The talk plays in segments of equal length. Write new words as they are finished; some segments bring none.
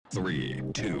3,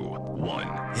 2,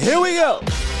 1. Here we go.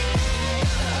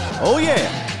 Oh, yeah.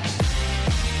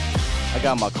 I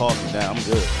got my coffee down. I'm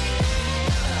good.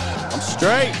 I'm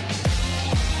straight.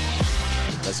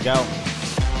 Let's go.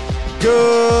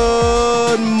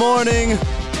 Good morning,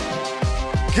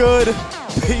 good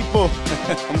people.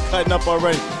 I'm cutting up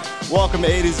already. Welcome to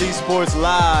A to Z Sports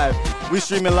Live. We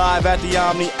streaming live at the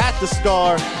Omni, at the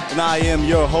Star, and I am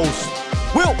your host,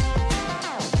 Will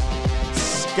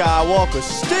Skywalker.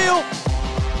 Still,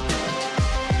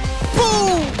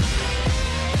 boom!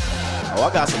 Oh,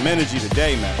 I got some energy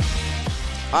today, man.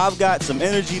 I've got some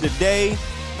energy today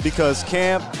because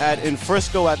camp in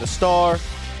Frisco at the Star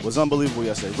was unbelievable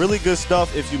yesterday. Really good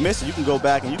stuff. If you missed it, you can go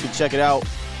back and you can check it out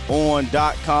on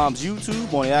 .com's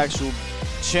YouTube, on the actual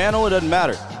channel. It doesn't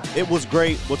matter. It was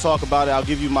great. We'll talk about it. I'll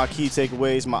give you my key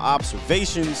takeaways, my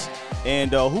observations,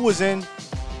 and who was in,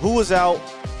 who was out,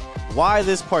 why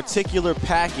this particular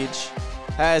package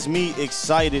has me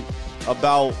excited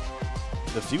about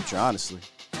the future, honestly,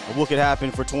 of what could happen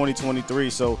for 2023.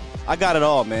 So I got it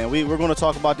all, man. We're going to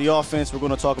talk about the offense. We're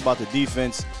going to talk about the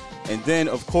defense. And then,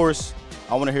 of course,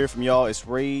 I want to hear from y'all. It's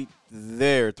right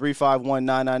there.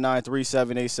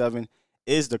 351-999-3787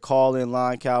 is the call-in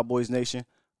line, Cowboys Nation.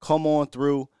 Come on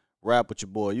through. Rap with your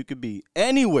boy. You could be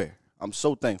anywhere. I'm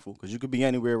so thankful because you could be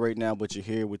anywhere right now, but you're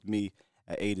here with me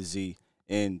at A to Z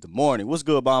in the morning. What's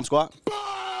good, Bomb Squad?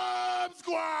 Bomb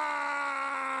Squad!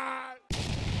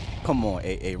 Come on,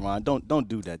 Ron. Don't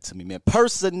do that to me, man.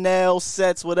 Personnel,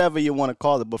 sets, whatever you want to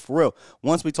call it. But for real,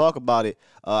 once we talk about it,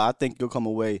 I think you'll come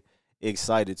away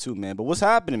excited too, man. But what's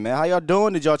happening, man? How y'all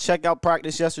doing? Did y'all check out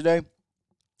practice yesterday?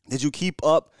 Did you keep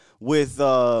up with,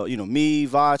 me,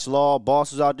 Vach, Law,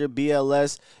 Boss was out there,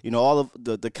 BLS, all of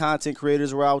the content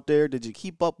creators were out there. Did you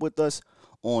keep up with us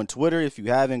on Twitter? If you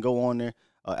haven't, go on there.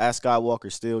 At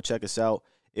Skywalker Still, check us out.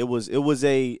 It was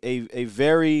a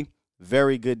very,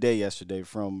 very good day yesterday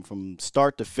from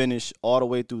start to finish, all the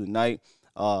way through the night.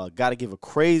 Got to give a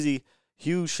crazy,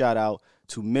 huge shout out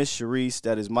to Miss Sharice,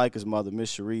 that is Micah's mother,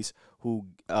 Miss Sharice, who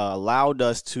allowed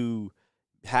us to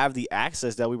have the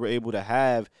access that we were able to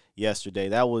have yesterday.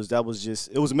 That was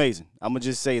just, it was amazing. I'm going to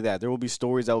just say that. There will be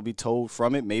stories that will be told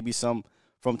from it, maybe some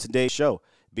from today's show.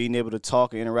 Being able to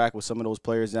talk and interact with some of those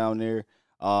players down there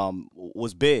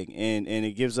was big, and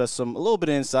it gives us a little bit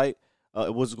of insight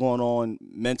what's going on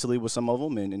mentally with some of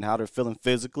them and how they're feeling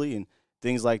physically and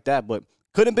things like that. But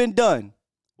couldn't have been done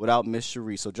without Miss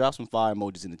Sharice. So drop some fire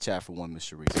emojis in the chat for one Miss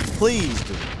Sharice. Please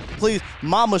do. Please.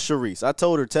 Mama Sharice. I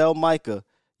told her, tell Micah,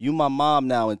 you my mom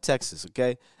now in Texas,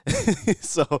 okay?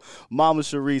 So Mama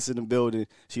Sharice in the building.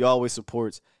 She always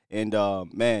supports. And,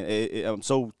 I'm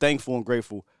so thankful and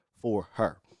grateful for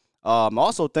her. I'm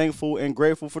also thankful and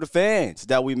grateful for the fans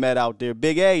that we met out there.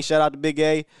 Big A, shout out to Big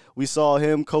A. We saw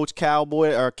him, Coach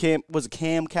Cowboy, or Cam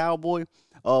Cowboy?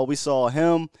 We saw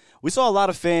him. We saw a lot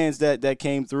of fans that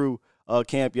came through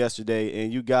camp yesterday,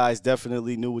 and you guys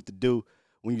definitely knew what to do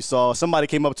when you saw somebody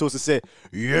came up to us and said,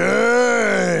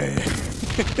 yeah.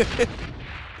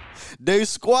 They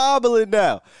squabbling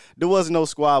now. There was no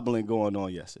squabbling going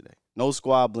on yesterday. No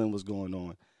squabbling was going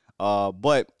on.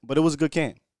 But it was a good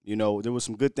camp. There were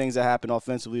some good things that happened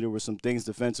offensively. There were some things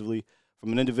defensively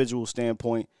from an individual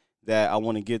standpoint that I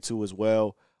want to get to as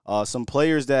well. Some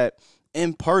players that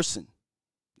in person,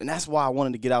 and that's why I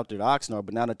wanted to get out there to Oxnard,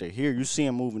 but now that they're here, you see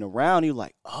them moving around, you're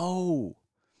like, oh,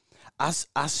 I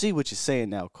see what you're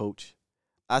saying now, Coach.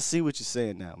 I see what you're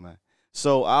saying now, man.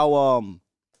 So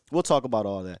we'll talk about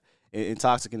all that. And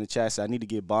Toxic in the chat said, I need to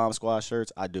get Bomb Squad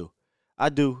shirts. I do.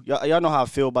 Y'all know how I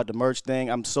feel about the merch thing.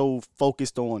 I'm so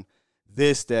focused on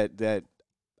this that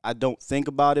I don't think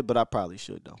about it, but I probably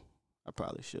should, though. I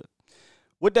probably should.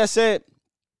 With that said,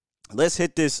 let's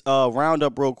hit this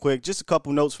roundup real quick. Just a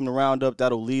couple notes from the roundup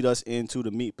that'll lead us into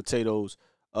the meat potatoes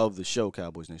of the show,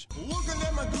 Cowboys Nation. Look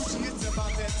at my Gucci, it's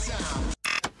about that time.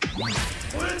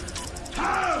 It's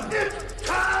time!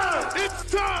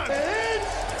 It's time!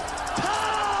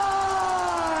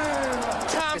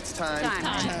 It's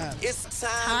time! It's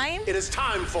time! It is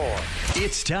time for.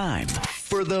 It's time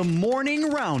for the morning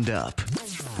roundup.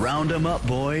 Round 'em up,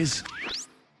 boys.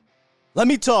 Let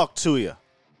me talk to you.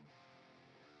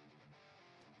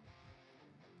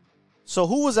 So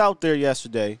who was out there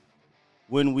yesterday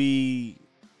when we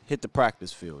hit the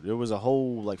practice field? There was a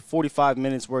whole 45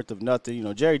 minutes worth of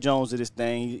nothing. Jerry Jones did his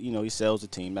thing. He sells the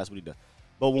team. That's what he does.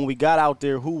 But when we got out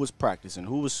there, who was practicing?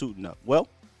 Who was suiting up? Well,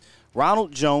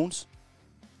 Ronald Jones,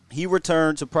 he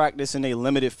returned to practice in a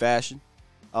limited fashion.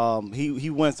 He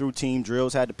went through team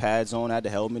drills, had the pads on, had the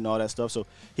helmet and all that stuff. So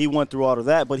he went through all of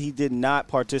that, but he did not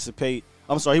participate.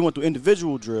 He went through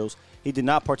individual drills. He did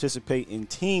not participate in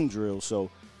team drills.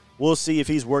 So we'll see if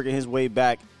he's working his way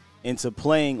back into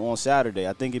playing on Saturday.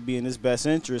 I think it'd be in his best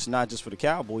interest, not just for the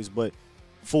Cowboys, but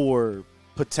for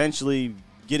potentially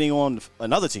getting on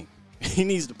another team. He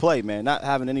needs to play, man. Not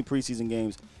having any preseason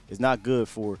games is not good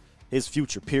for his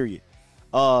future, period.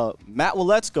 Matt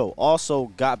Waletzko also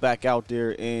got back out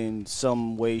there in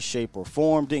some way, shape, or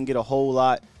form. Didn't get a whole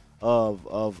lot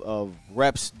of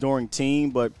reps during team,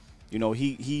 but, you know,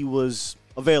 he was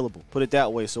available, put it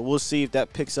that way. So we'll see if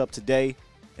that picks up today.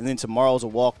 And then tomorrow's a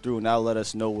walkthrough, and that'll let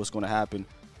us know what's going to happen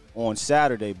on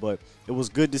Saturday. But it was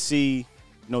good to see, you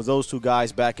know, those two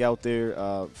guys back out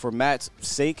there. For Matt's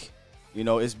sake, you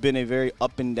know, it's been a very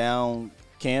up and down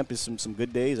camp. It's some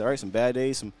good days, all right, some bad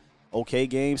days, some okay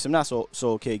games, some not so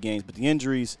okay games. But the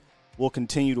injuries will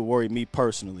continue to worry me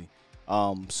personally.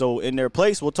 So in their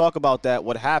place, we'll talk about that,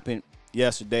 what happened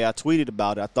yesterday. I tweeted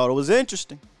about it. I thought it was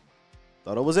interesting.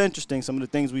 Some of the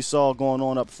things we saw going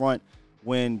on up front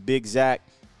when Big Zach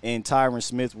and Tyron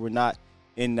Smith were not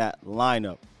in that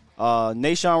lineup.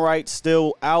 Nashawn Wright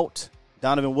still out.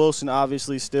 Donovan Wilson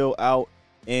obviously still out.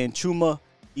 And Chuma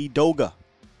Edoga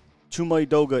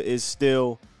is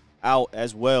still out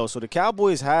as well. So the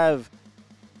Cowboys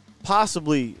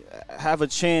possibly have a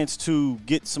chance to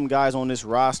get some guys on this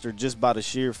roster just by the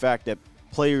sheer fact that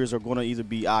players are going to either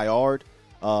be IR'd,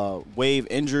 waive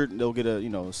injured, they'll get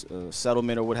a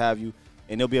settlement or what have you,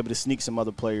 and they'll be able to sneak some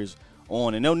other players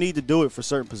on, and they'll need to do it for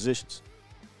certain positions.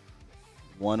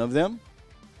 One of them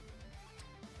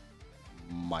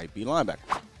might be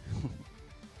linebacker.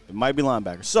 It might be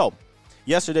linebacker. So,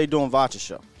 yesterday during Vacha's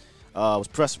show, was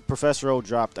Professor O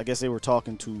dropped. I guess they were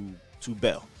talking to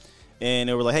Bell, and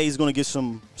they were like, "Hey, he's going to get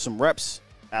some reps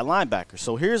at linebacker."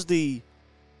 So here's the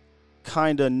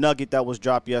kind of nugget that was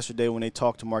dropped yesterday when they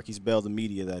talked to Marquise Bell, the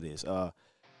media that is.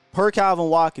 Per Calvin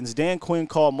Watkins, Dan Quinn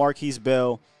called Marquise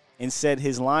Bell and said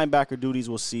his linebacker duties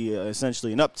will see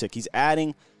essentially an uptick. He's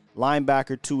adding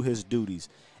linebacker to his duties.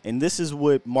 And this is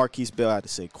what Marquise Bell had to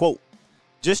say. Quote,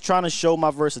 "Just trying to show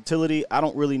my versatility. I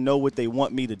don't really know what they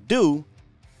want me to do,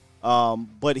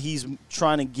 but he's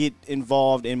trying to get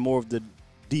involved in more of the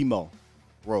demo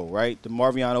role, right? The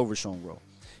Marvion Overshown role.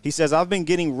 He says, I've been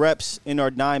getting reps in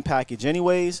our dime package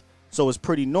anyways, so it's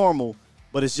pretty normal,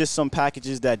 but it's just some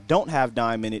packages that don't have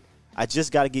dime in it. I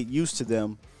just got to get used to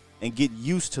them and get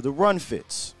used to the run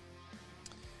fits."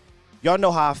 Y'all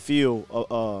know how I feel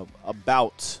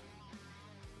about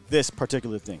this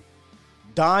particular thing.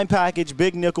 Dime package,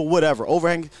 big nickel, whatever,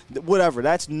 overhang, whatever.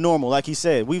 That's normal. Like he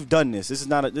said, we've done this. This is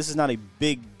not a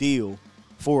big deal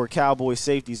for Cowboy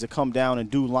safeties to come down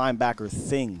and do linebacker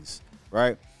things,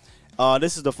 right?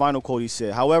 This is the final quote he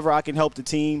said. "However, I can help the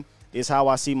team is how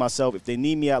I see myself. If they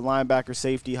need me at linebacker,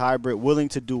 safety, hybrid, willing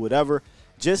to do whatever,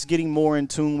 just getting more in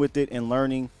tune with it and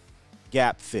learning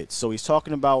gap fits." So he's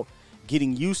talking about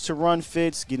getting used to run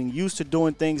fits, getting used to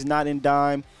doing things not in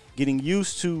dime, getting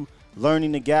used to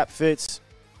learning the gap fits.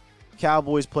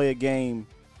 Cowboys play a game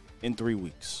in 3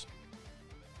 weeks.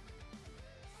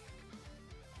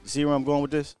 You see where I'm going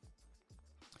with this?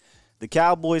 The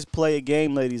Cowboys play a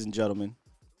game, ladies and gentlemen,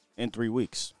 in 3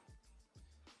 weeks.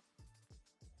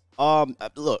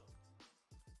 Look,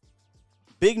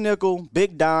 big nickel,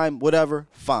 big dime, whatever,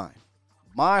 fine.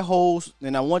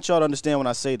 And I want y'all to understand when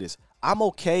I say this, I'm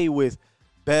okay with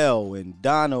Bell and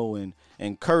Dono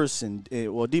and Curse and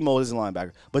well, Demo isn't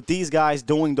linebacker, but these guys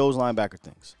doing those linebacker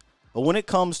things. But when it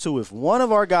comes to if one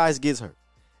of our guys gets hurt,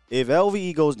 if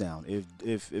LVE goes down,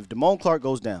 if Damone Clark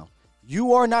goes down,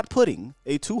 you are not putting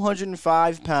a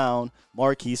 205-pound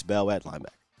Marquise Bell at linebacker.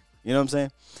 You know what I'm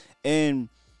saying? And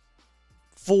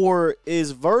for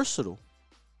as versatile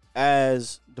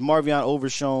as DeMarvion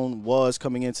Overshown was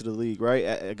coming into the league, right?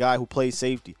 A guy who played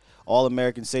safety,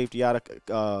 All-American safety out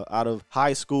of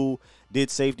high school, did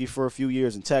safety for a few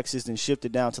years in Texas, then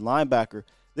shifted down to linebacker.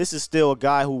 This is still a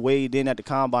guy who weighed in at the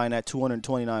combine at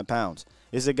 229 pounds.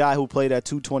 This is a guy who played at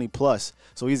 220-plus.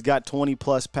 So he's got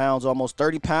 20-plus pounds, almost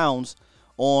 30 pounds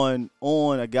on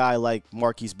a guy like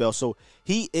Marquise Bell. So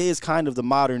he is kind of the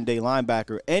modern-day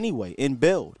linebacker anyway in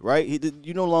build, right?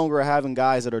 You no longer are having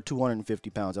guys that are 250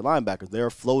 pounds at linebackers. They're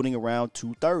floating around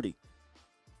 230.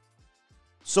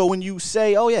 So when you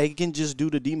say, oh, yeah, he can just do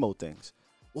the Demo things.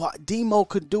 Well, Demo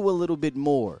could do a little bit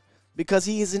more because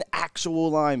he is an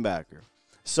actual linebacker.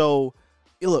 So,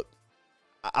 look,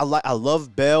 I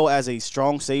love Bell as a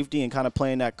strong safety and kind of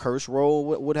playing that curse role,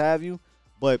 what have you.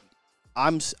 But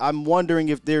I'm wondering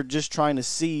if they're just trying to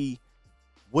see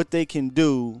what they can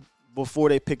do before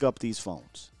they pick up these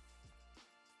phones.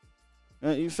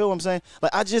 You feel what I'm saying?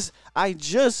 Like I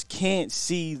just can't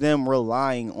see them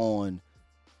relying on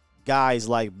guys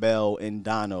like Bell and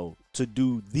Dono to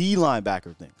do the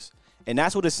linebacker things. And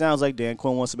that's what it sounds like Dan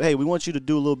Quinn wants to be. Hey, we want you to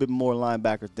do a little bit more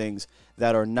linebacker things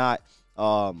that are not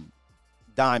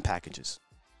dime packages.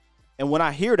 And when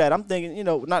I hear that, I'm thinking, you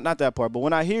know, not that part, but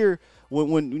when I hear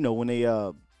when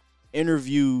they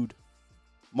interviewed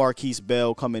Marquise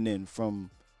Bell coming in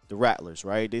from the Rattlers,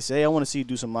 right? They say, hey, I want to see you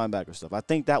do some linebacker stuff. I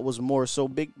think that was more so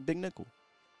big nickel.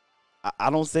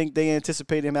 I don't think they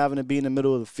anticipate him having to be in the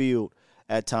middle of the field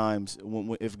at times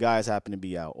if guys happen to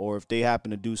be out, or if they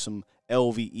happen to do some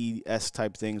LVES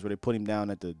type things where they put him down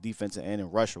at the defensive end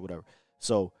and rush or whatever.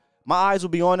 So my eyes will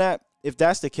be on that. If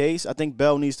that's the case, I think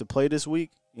Bell needs to play this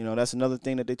week. You know, that's another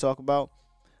thing that they talk about.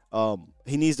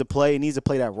 He needs to play. He needs to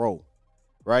play that role,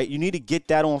 right? You need to get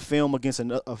that on film against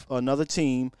another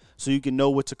team so you can know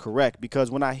what to correct. Because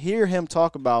when I hear him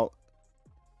talk about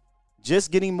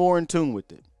just getting more in tune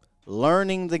with it,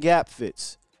 learning the gap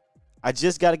fits, I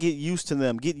just got to get used to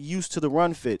them, get used to the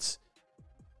run fits.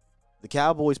 The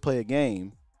Cowboys play a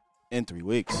game in 3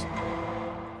 weeks.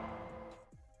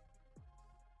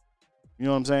 You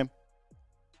know what I'm saying?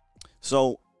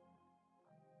 So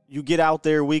you get out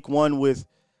there week 1 with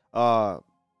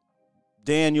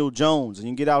Daniel Jones, and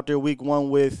you get out there week 1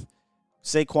 with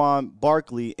Saquon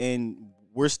Barkley, and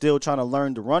we're still trying to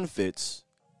learn the run fits.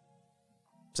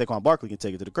 Saquon Barkley can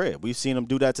take it to the crib. We've seen him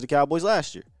do that to the Cowboys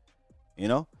last year, you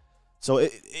know? So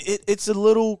it's a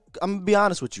little, I'm going to be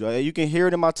honest with you. You can hear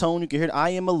it in my tone. You can hear it.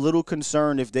 I am a little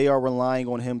concerned if they are relying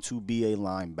on him to be a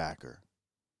linebacker.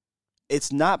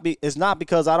 It's not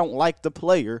because I don't like the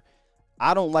player.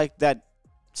 I don't like that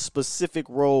specific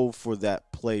role for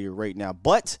that player right now.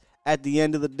 But at the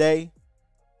end of the day,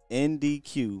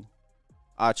 NDQ,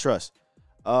 I trust.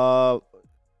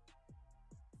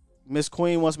 Miss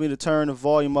Queen wants me to turn the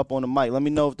volume up on the mic. Let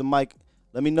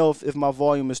me know if my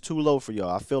volume is too low for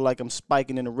y'all. I feel like I'm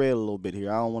spiking in the red a little bit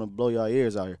here. I don't want to blow y'all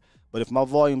ears out here. But if my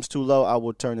volume's too low, I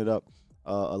will turn it up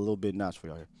a little bit notch for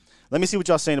y'all here. Let me see what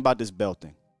y'all saying about this Bell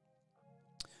thing.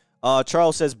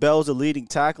 Charles says Bell's a leading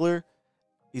tackler.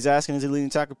 He's asking, is he a leading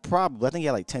tackler? Probably. I think he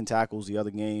had like 10 tackles the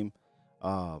other game.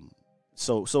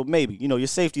 So maybe. You know, your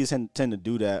safeties tend to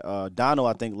do that. Dono,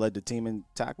 I think, led the team in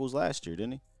tackles last year,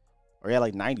 didn't he? Or he had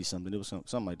like 90-something. It was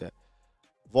something like that.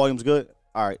 Volume's good?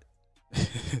 All right.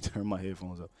 Turn my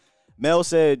headphones up. Mel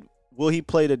said, will he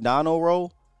play the Dono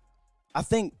role? I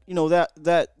think, you know,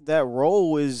 that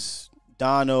role is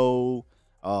Dono,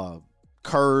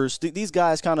 Kurz. These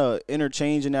guys kind of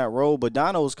interchange in that role, but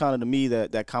Dono's kind of, to me,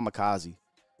 that kamikaze.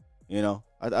 You know,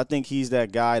 I think he's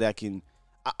that guy that can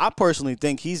 – I personally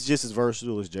think he's just as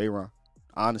versatile as J-Ron,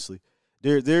 honestly.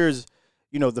 There's –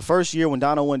 you know, the first year when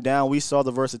Dono went down, we saw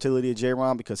the versatility of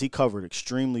J-Ron because he covered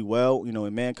extremely well, you know,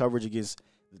 in man coverage against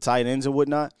the tight ends and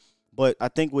whatnot. But I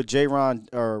think what J-Ron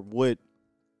what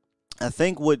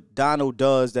Dono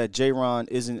does that J-Ron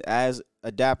isn't as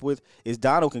adept with is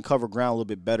Dono can cover ground a little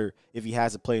bit better if he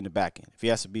has to play in the back end. If he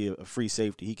has to be a free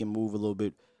safety, he can move a little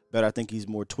bit better. I think he's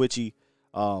more twitchy.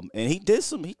 And he did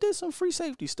some free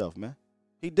safety stuff, man.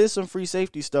 He did some free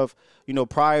safety stuff, you know,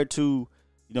 prior to,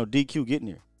 you know, DQ getting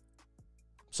here.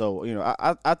 So, you know,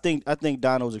 I think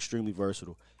Dono's extremely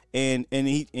versatile. And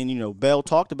you know, Bell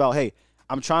talked about, hey,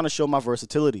 I'm trying to show my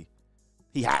versatility.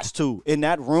 He has to. In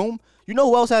that room, you know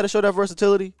who else had to show that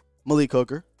versatility? Malik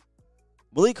Hooker.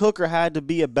 Malik Hooker had to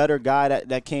be a better guy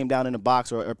that came down in the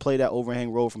box or play that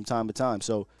overhang role from time to time.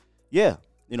 So, yeah,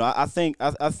 you know, I think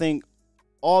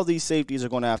all these safeties are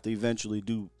going to have to eventually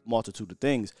do multitude of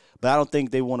things, but I don't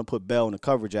think they want to put Bell in the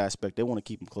coverage aspect. They want to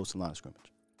keep him close to the line of scrimmage.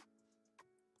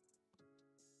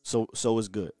 So it's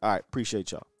good. All right,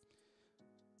 appreciate y'all.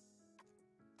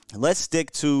 Let's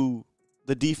stick to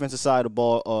the defensive side of the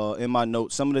ball in my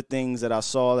notes. Some of the things that I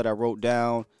saw that I wrote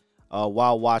down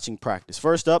while watching practice.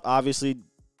 First up, obviously,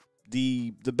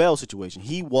 the Bell situation.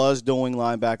 He was doing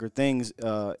linebacker things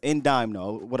in dime,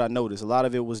 though. What I noticed, a lot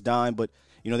of it was dime, but,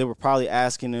 you know, they were probably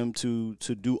asking him to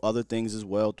do other things as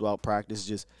well throughout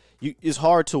practice. It's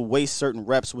hard to waste certain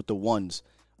reps with the ones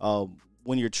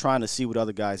when you're trying to see what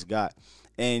other guys got.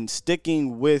 And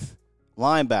sticking with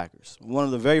linebackers, one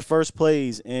of the very first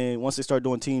plays, and once they start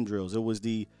doing team drills, it was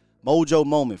the mojo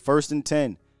moment, 1st and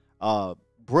 10.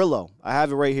 Brillo, I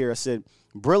have it right here. I said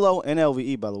Brillo and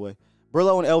LVE, by the way.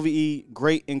 Brillo and LVE,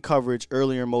 great in coverage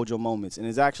earlier in mojo moments, and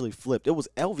it's actually flipped. It was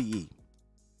LVE.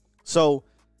 So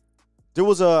there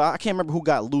was I can't remember who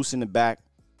got loose in the back,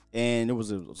 and it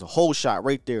was a whole shot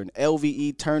right there, and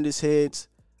LVE turned his heads.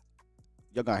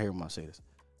 Y'all gotta hear him when I say this.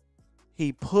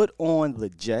 He put on the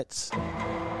Jets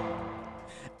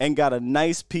and got a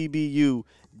nice PBU,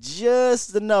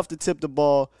 just enough to tip the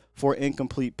ball for an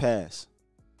incomplete pass.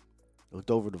 Looked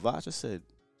over to Vosh and said,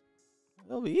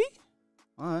 LVE?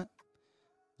 All right.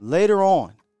 Later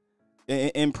on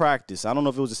in practice. I don't know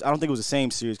if it was. I don't think it was the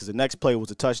same series because the next play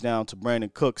was a touchdown to Brandon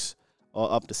Cooks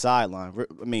up the sideline.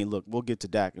 I mean, look, we'll get to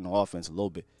Dak in the offense a little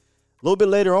bit. A little bit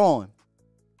later on,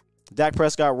 Dak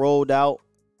Prescott rolled out.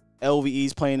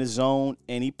 LVE's playing his zone,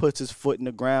 and he puts his foot in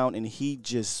the ground, and he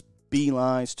just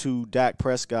beelines to Dak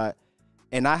Prescott.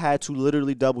 And I had to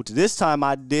literally double to. This time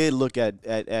I did look at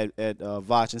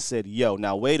Vach and said, yo,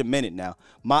 now wait a minute now.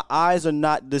 My eyes are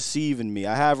not deceiving me.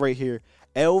 I have right here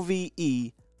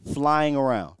LVE flying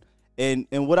around. And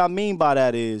what I mean by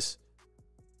that is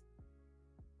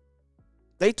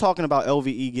they talking about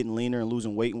LVE getting leaner and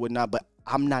losing weight and whatnot, but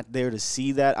I'm not there to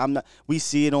see that. We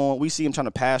see him trying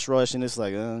to pass rush, and it's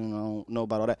like, I don't know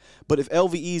about all that. But if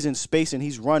LVE's in space and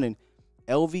he's running,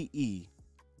 LVE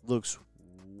looks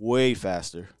way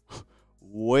faster,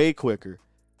 way quicker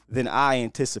than I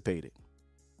anticipated.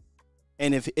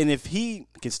 And if he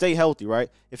can stay healthy, right?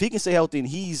 If he can stay healthy and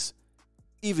he's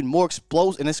even more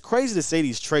explosive, and it's crazy to say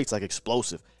these traits like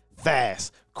explosive,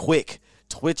 fast, quick,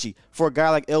 twitchy for a guy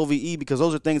like LVE, because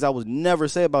those are things I would never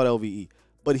say about LVE.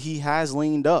 But he has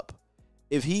leaned up.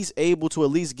 If he's able to at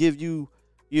least give you,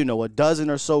 a dozen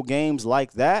or so games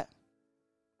like that,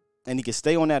 and he can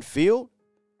stay on that field,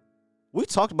 we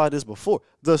talked about this before.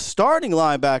 The starting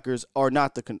linebackers are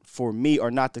not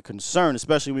the concern,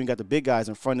 especially when you got the big guys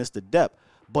in front. It's the depth.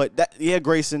 But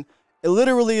Grayson, it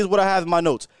literally is what I have in my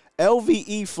notes.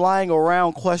 LVE flying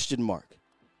around ?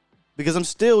 Because I'm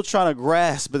still trying to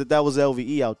grasp that was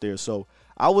LVE out there. So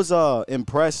I was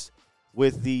impressed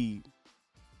with the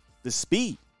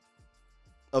speed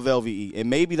of LVE. And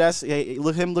maybe that's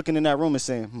him looking in that room and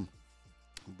saying,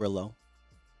 Brillo,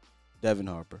 Devin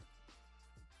Harper,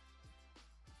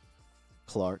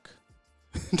 Clark,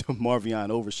 Marvion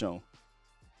Overshown,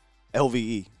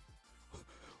 LVE.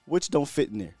 Which don't fit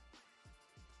in there?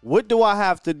 What do I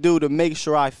have to do to make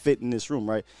sure I fit in this room,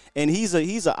 right? And he's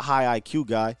a high IQ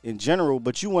guy in general,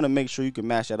 but you want to make sure you can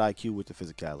match that IQ with the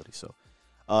physicality. So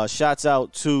shouts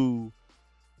out to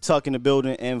Tuck in the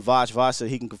building and Vach. Vach said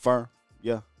he can confirm.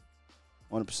 Yeah,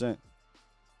 100%.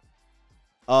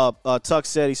 Tuck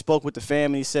said he spoke with the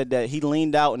family. He said that he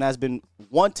leaned out and has been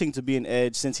wanting to be an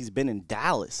edge since he's been in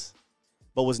Dallas,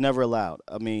 but was never allowed.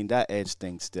 I mean, that edge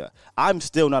thing still. I'm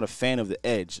still not a fan of the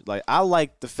edge. Like, I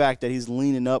like the fact that he's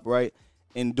leaning up, right,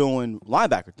 and doing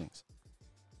linebacker things.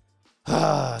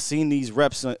 Seeing these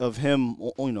reps of him,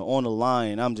 on the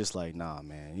line, I'm just like, nah,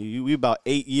 man. We about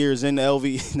 8 years into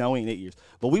LVE. No, we ain't 8 years.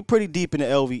 But we pretty deep into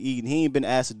LVE, and he ain't been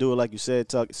asked to do it like you said,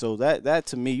 Tuck. So that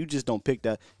to me, you just don't pick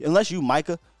that. Unless you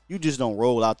Micah, you just don't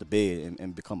roll out the bed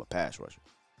and become a pass rusher.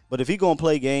 But if he going to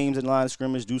play games in line of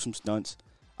scrimmage, do some stunts,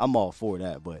 I'm all for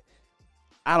that. But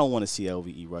I don't want to see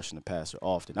LVE rushing the passer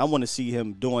often. I want to see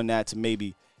him doing that to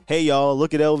maybe, hey, y'all,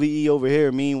 look at LVE over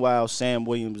here. Meanwhile, Sam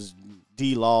Williams,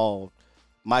 D-Law,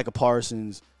 Micah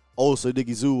Parsons, Osa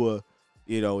Digizua,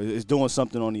 is doing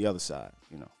something on the other side,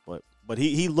 But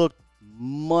he looked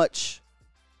much,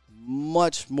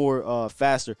 much more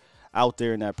faster out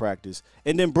there in that practice.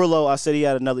 And then Brillo, I said he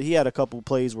had a couple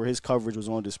plays where his coverage was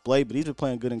on display, but he's been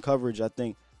playing good in coverage, I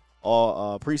think,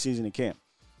 all preseason and camp.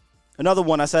 Another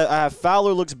one, I have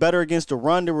Fowler looks better against the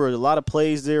run. There were a lot of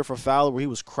plays there for Fowler where he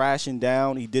was crashing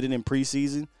down. He did it in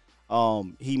preseason.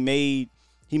 He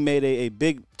made a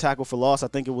big tackle for loss. I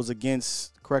think it was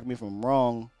against, correct me if I'm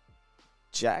wrong,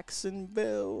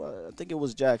 Jacksonville. I think it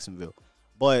was Jacksonville.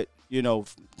 But,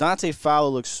 Dante Fowler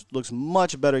looks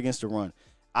much better against the run.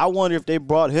 I wonder if they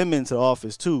brought him into the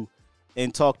office too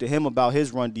and talked to him about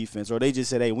his run defense, or they just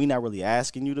said, hey, we're not really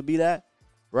asking you to be that,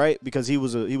 right? Because he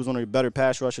was one of the better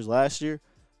pass rushers last year.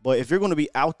 But if you're going to be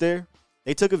out there,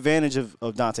 they took advantage of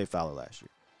Dante Fowler last year.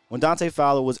 When Dante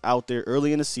Fowler was out there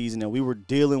early in the season and we were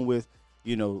dealing with,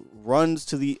 runs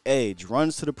to the edge,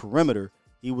 runs to the perimeter,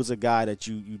 he was a guy that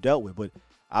you dealt with. But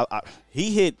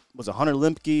he hit, Hunter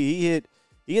Lemke, he hit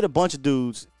a bunch of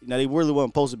dudes. Now, they really weren't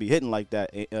supposed to be hitting like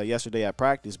that yesterday at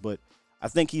practice, but I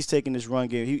think he's taking this run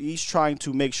game. He's trying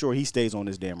to make sure he stays on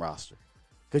this damn roster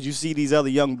because you see these other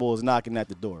young bulls knocking at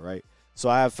the door, right? So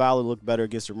I have Fowler look better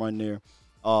against the run there.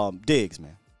 Diggs,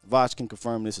 man. Vach can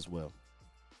confirm this as well.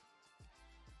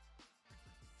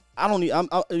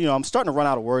 I'm starting to run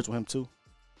out of words with him too.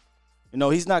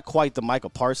 He's not quite the Micah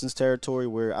Parsons territory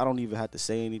where I don't even have to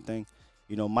say anything.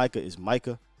 Micah is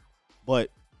Micah. But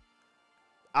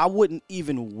I wouldn't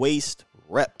even waste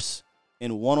reps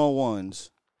in one-on-ones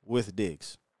with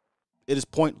Diggs. It is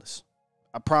pointless.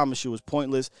 I promise you it's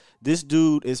pointless. This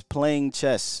dude is playing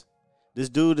chess. This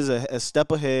dude is a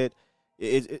step ahead.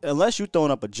 Unless you're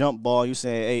throwing up a jump ball, you're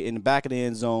saying, hey, in the back of the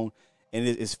end zone, and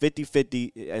it's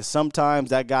 50-50, and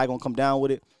sometimes that guy going to come down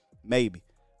with it, maybe.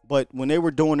 But when they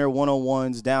were doing their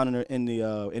one-on-ones down in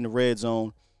the red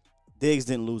zone, Diggs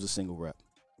didn't lose a single rep.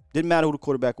 Didn't matter who the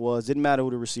quarterback was. Didn't matter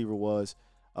who the receiver was.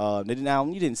 You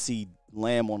didn't see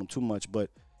Lamb on him too much, but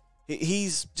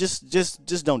he's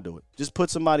just don't do it. Just put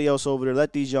somebody else over there.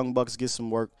 Let these young bucks get some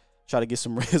work. Try to get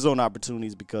some red zone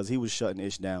opportunities because he was shutting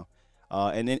Ish down.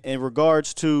 And in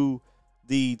regards to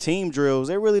the team drills,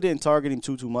 they really didn't target him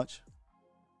too much.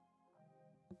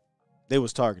 They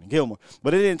was targeting Gilmore,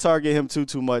 but they didn't target him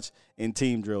too much in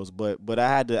team drills. But I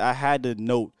had to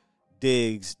note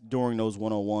Diggs during those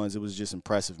one-on-ones. It was just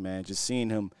impressive, man. Just seeing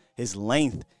him, his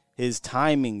length, his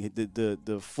timing,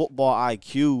 the football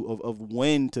IQ of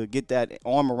when to get that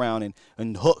arm around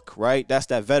and hook, right? That's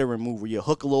that veteran move where you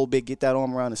hook a little bit, get that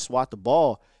arm around and swat the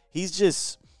ball. He's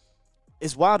just –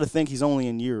 it's wild to think he's only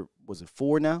in year, was it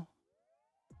 4 now?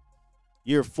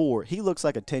 Year 4. He looks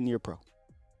like a 10-year pro.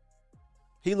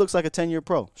 He looks like a 10-year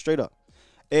pro, straight up.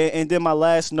 And then my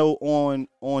last note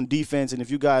on defense, and if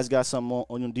you guys got something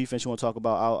on your defense you want to talk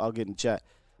about, I'll get in the chat.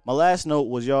 My last note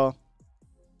was, y'all,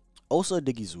 Osa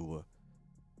Odighizuwa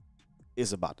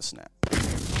is about to snap.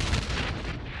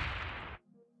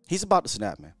 He's about to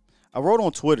snap, man. I wrote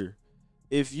on Twitter,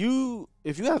 if you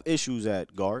have issues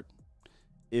at guard,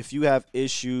 if you have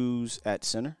issues at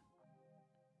center,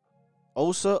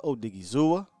 Osa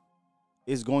Odighizuwa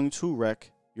is going to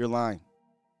wreck your line.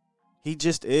 He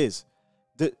just is.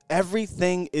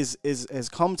 Everything has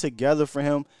come together for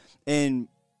him, and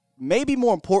maybe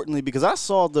more importantly, because I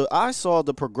saw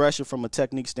the progression from a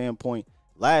technique standpoint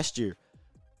last year.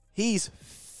 He's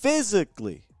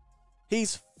physically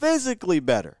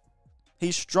better.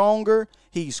 He's stronger.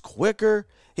 He's quicker.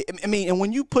 And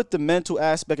when you put the mental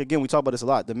aspect, again, we talk about this a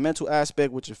lot, the mental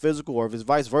aspect with your physical, or if it's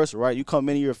vice versa, right? You come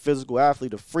in, you're a physical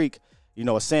athlete, a freak,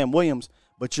 a Sam Williams,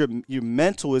 but your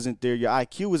mental isn't there, your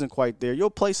IQ isn't quite there, you'll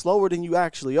play slower than you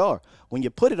actually are. When you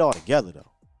put it all together,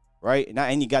 though, right?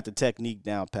 And you got the technique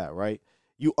down pat, right?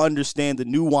 You understand the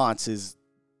nuances,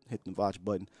 hit the watch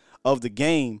button, of the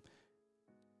game.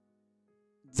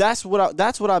 That's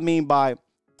what I mean by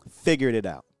figured it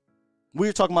out. We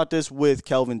were talking about this with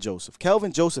Kelvin Joseph.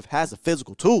 Kelvin Joseph has the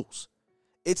physical tools.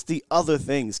 It's the other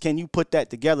things. Can you put that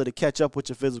together to catch up with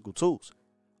your physical tools?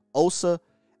 Osa,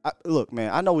 look,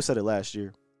 man, I know we said it last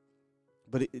year,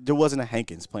 but there wasn't a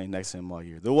Hankins playing next to him all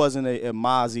year. There wasn't a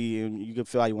Mozzie, and you can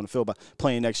feel how you want to feel about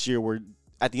playing next year, where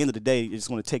at the end of the day, it's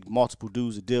going to take multiple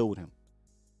dudes to deal with him.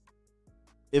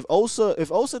 If Osa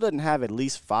doesn't have at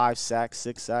least 5 sacks,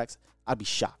 6 sacks, I'd be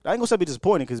shocked. I ain't going to say I'd be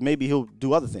disappointed because maybe he'll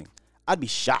do other things. I'd be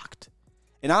shocked.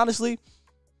 And honestly,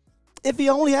 if he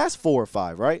only has 4 or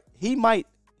 5, right, he might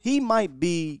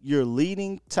be your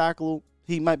leading tackle.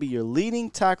 He might be your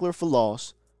leading tackler for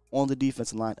loss on the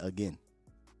defensive line again.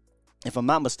 If I'm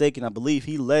not mistaken, I believe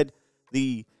he led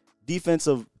the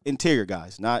defensive interior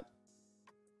guys, not,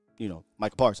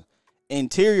 Michael Parsons.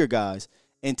 Interior guys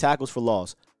in tackles for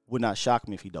loss. Would not shock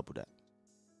me if he doubled that.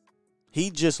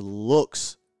 He just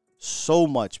looks so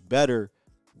much better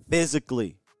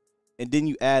physically. And then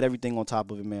you add everything on top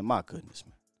of it, man. My goodness,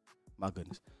 man. My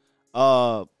goodness.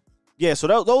 Yeah,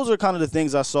 so those are kind of the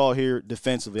things I saw here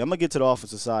defensively. I'm going to get to the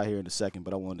offensive side here in a second,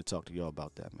 but I wanted to talk to y'all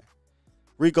about that, man.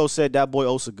 Rico said that boy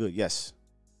Osa good. Yes.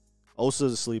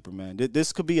 Osa's a sleeper, man.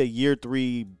 This could be a year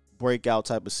 3 breakout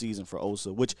type of season for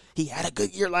Osa, which he had a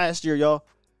good year last year, y'all.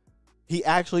 He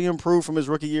actually improved from his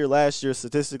rookie year last year,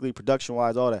 statistically,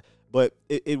 production-wise, all that. But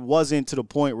it wasn't to the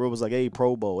point where it was like, hey,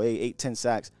 Pro Bowl, hey, 8, 10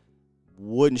 sacks.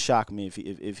 Wouldn't shock me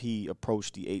if he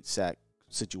approached the 8-sack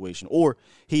situation, or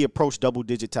he approached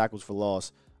double-digit tackles for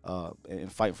loss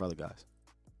and fighting for other guys.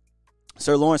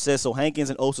 Sir Lawrence says, so Hankins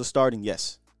and Osa starting?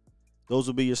 Yes. Those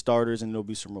will be your starters, and there'll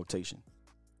be some rotation.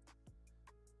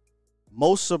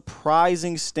 Most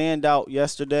surprising standout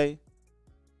yesterday,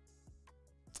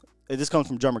 this comes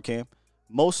from Drummer Cam.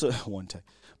 Most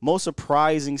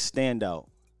surprising standout.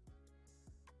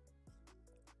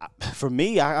 For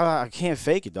me, I can't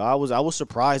fake it, though. I was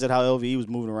surprised at how LVE was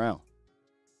moving around.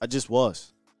 I just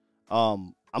was.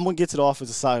 I'm going to get to the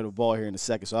offensive side of the ball here in a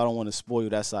second, so I don't want to spoil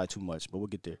that side too much, but we'll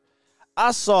get there.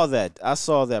 I saw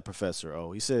that, Professor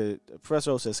O. He said,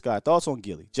 Professor O said, Sky, thoughts on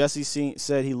Gilly? Jesse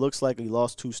said he looks like he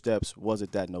lost 2 steps. Was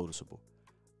it that noticeable?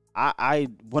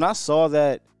 When I saw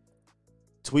that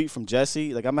tweet from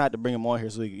Jesse, like, I'm going to have to bring him on here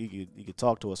so he could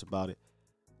talk to us about it.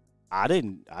 I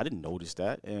didn't notice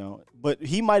that, but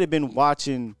he might have been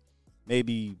watching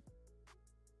maybe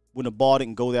when the ball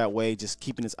didn't go that way, just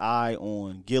keeping his eye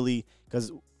on Gilly.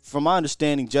 Because from my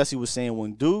understanding, Jesse was saying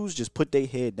when dudes just put their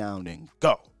head down and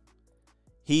go,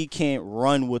 he can't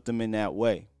run with them in that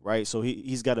way, right? So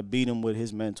he's got to beat him with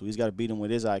his mental. He's got to beat him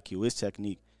with his IQ, his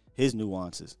technique, his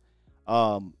nuances.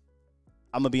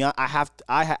 I'm gonna be honest.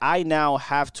 I now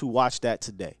have to watch that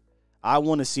today. I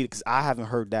want to see it because I haven't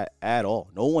heard that at all.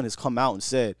 No one has come out and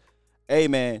said, "Hey,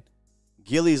 man,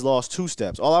 Gilly's lost 2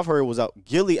 steps." All I've heard was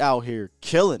Gilly out here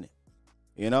killing it.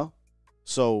 You know,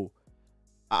 so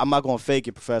I'm not gonna fake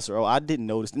it, Professor. Oh, I didn't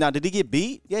notice. Now, did he get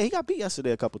beat? Yeah, he got beat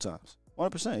yesterday a couple times.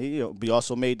 100%. He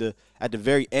also made at the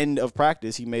very end of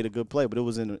practice, he made a good play, but it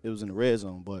was in the red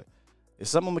zone. But it's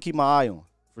something I'm gonna keep my eye on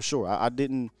for sure. I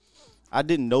didn't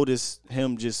notice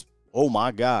him just, oh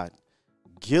my God,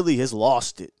 Gilly has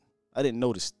lost it. I didn't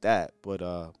notice that, but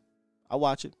I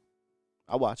watch it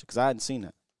because I hadn't seen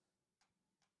that.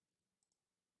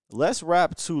 Let's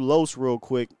wrap to Los real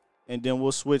quick, and then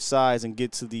we'll switch sides and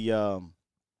get to the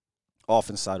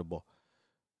offense side of the ball.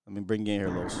 Let me bring you in here,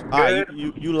 Los. All right,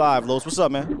 you live, Los. What's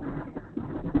up, man?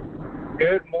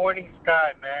 Good morning,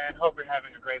 Scott, man. Hope you're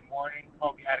having a great morning.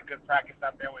 Hope you had a good practice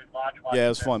out there with Washington. Yeah, it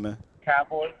was fun, man.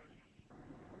 Cowboys.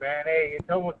 Man, hey, it's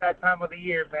almost that time of the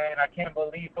year, man. I can't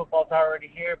believe football's already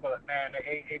here, but, man,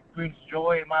 it brings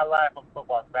joy in my life when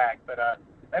football's back. But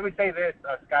let me say this,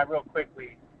 Scott, real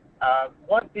quickly.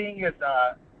 One thing is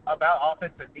about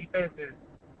offense and defense is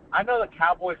I know the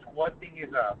Cowboys, one thing is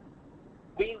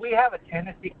we have a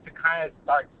tendency to kind of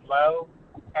start slow,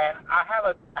 and I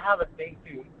have a thing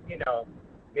to,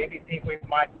 maybe think we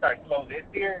might start slow this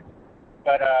year.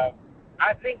 But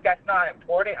I think that's not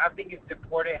important. I think it's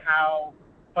important how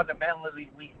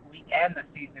fundamentally we end the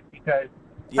season, because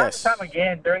time and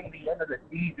again during the end of the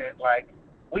season, like,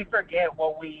 we forget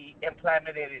what we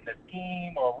implemented in the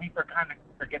scheme, or we kind of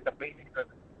forget the basics of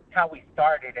how we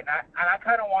started. And I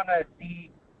kind of want to see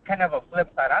kind of a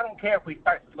flip side. I don't care if we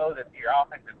start slow this year,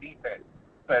 offense and defense,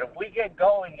 but if we get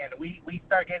going and we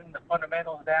start getting the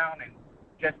fundamentals down and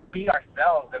just be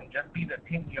ourselves and just be the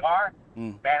team we are,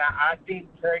 man, I think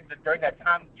during that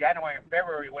time, January and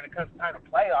February, when it comes time to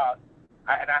playoffs,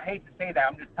 and I hate to say that,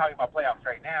 I'm just talking about playoffs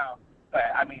right now, but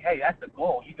I mean, hey, that's the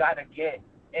goal. You got to get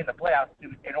in the playoffs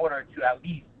in order to at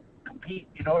least compete,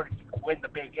 in order to win the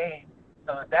big game.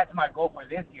 So that's my goal for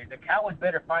this year. The Cowboys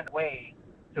better find a way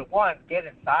to, one, get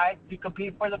inside to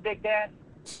compete for the big dance,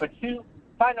 but two,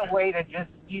 find a way to just,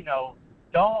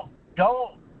 don't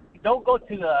go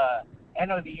to the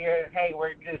end of the year, hey,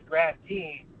 we're this grand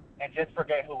team, and just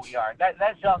forget who we are.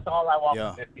 That's just all I want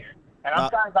from this year. And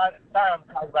I'm sorry I'm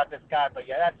talking about this guy, but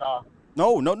yeah, that's all.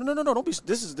 No. Don't be.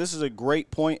 This is a great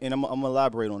point, and I'm gonna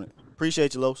elaborate on it.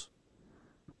 Appreciate you, Los.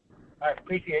 All right,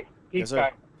 appreciate it. Yes,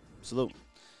 sir. Salute.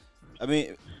 I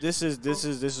mean, this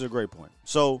is a great point.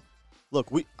 So, look,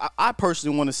 I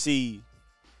personally want to see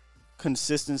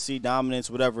consistency, dominance,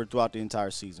 whatever, throughout the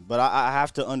entire season. But I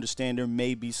have to understand there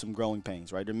may be some growing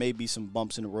pains, right? There may be some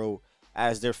bumps in the road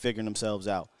as they're figuring themselves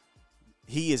out.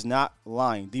 He is not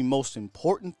lying. The most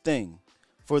important thing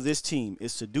for this team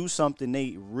is to do something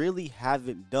they really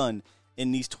haven't done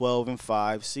in these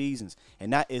 12-5 seasons,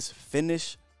 and that is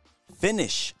finish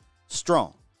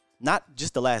strong. Not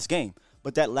just the last game,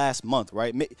 but that last month,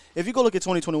 right? If you go look at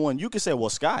 2021, you can say, well,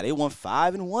 Scott, they won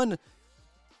 5-1.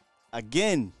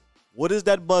 Again, what is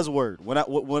that buzzword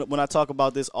when I talk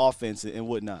about this offense and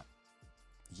whatnot?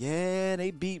 Yeah,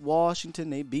 they beat Washington.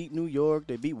 They beat New York.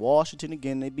 They beat Washington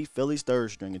again. They beat Philly's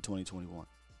third string in 2021.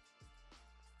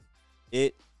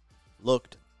 It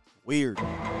looked weird.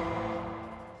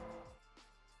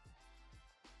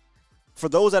 For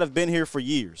those that have been here for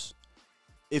years,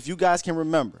 if you guys can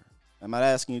remember, I'm not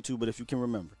asking you to, but if you can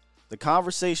remember, the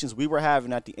conversations we were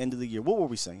having at the end of the year, what were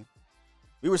we saying?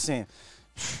 We were saying,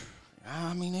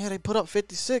 I mean, yeah, they put up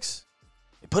 56.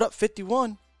 They put up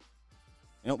 51.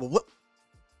 But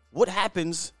what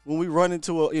happens when we run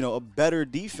into a better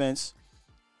defense,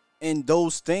 and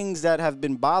those things that have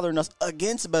been bothering us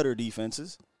against better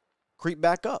defenses creep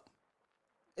back up?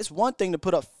 It's one thing to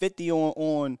put up 50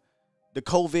 on the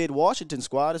COVID Washington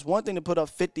squad. It's one thing to put up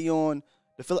 50 on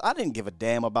the I didn't give a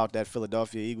damn about that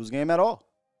Philadelphia Eagles game at all.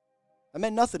 That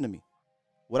meant nothing to me.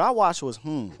 What I watched was,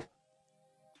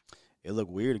 it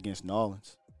looked weird against New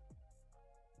Orleans.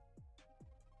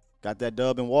 Got that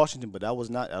dub in Washington, but that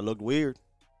looked weird.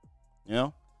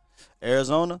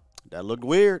 Arizona, that looked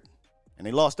weird. And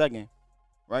they lost that game,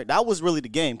 right? That was really the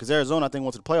game, because Arizona, I think,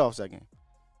 went to the playoffs that game.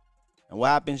 And what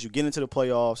happens? You get into the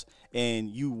playoffs, and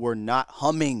you were not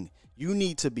humming. You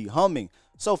need to be humming.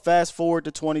 So fast forward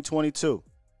to 2022,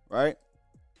 right?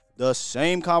 The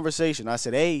same conversation. I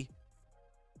said, hey,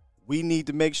 we need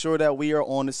to make sure that we are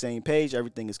on the same page.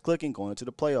 Everything is clicking going into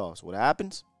the playoffs. What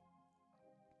happens?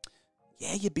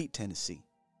 Yeah, you beat Tennessee.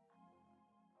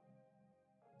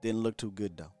 Didn't look too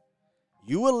good, though.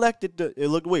 It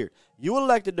looked weird. You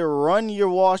elected to run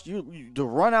to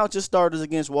run out your starters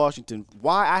against Washington.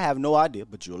 Why? I have no idea,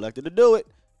 but you elected to do it.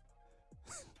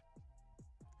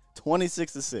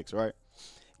 26-6, right?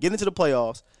 Get into the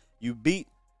playoffs. You beat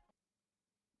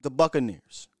the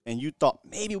Buccaneers, and you thought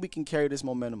maybe we can carry this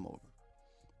momentum over.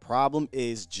 Problem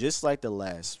is, just like the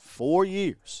last 4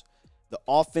 years, the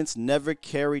offense never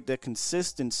carried the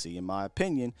consistency, in my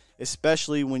opinion,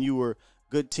 especially when you were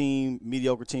good team,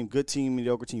 mediocre team, good team,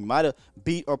 mediocre team. Might have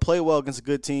beat or play well against a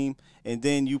good team, and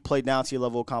then you play down to your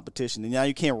level of competition. And now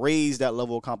you can't raise that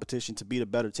level of competition to beat a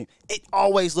better team. It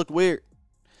always looked weird.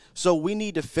 So we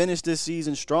need to finish this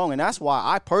season strong, and that's why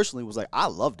I personally was like, I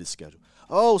love this schedule.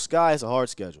 Oh, Sky, it's a hard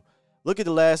schedule. Look at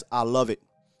the last. I love it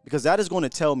because that is going to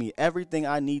tell me everything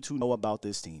I need to know about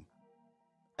this team.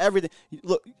 Everything.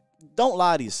 Look, don't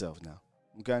lie to yourself now,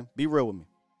 okay? Be real with me.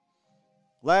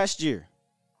 Last year,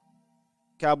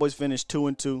 Cowboys finished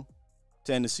 2-2 to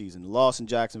end the season. The loss in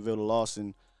Jacksonville, the loss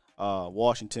in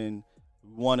Washington,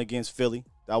 won against Philly.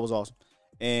 That was awesome.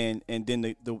 And then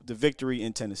the victory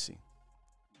in Tennessee.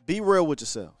 Be real with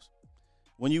yourselves.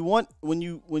 When you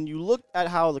looked at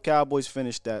how the Cowboys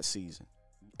finished that season,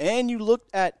 and you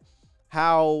looked at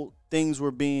how things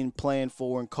were being planned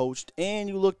for and coached, and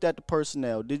you looked at the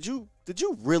personnel, did you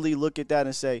really look at that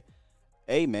and say,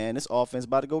 hey man, this offense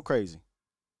about to go crazy?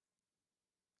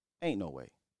 Ain't no way.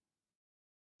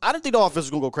 I didn't think the offense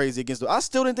was gonna go crazy against I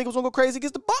still didn't think it was gonna go crazy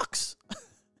against the Bucs.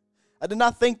 I did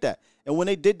not think that. And when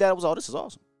they did that, it was, oh, this is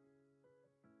awesome.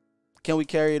 Can we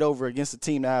carry it over against a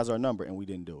team that has our number? And we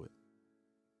didn't do it.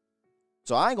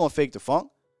 So I ain't going to fake the funk.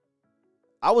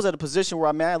 I was at a position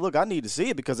where, look, I need to see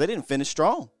it because they didn't finish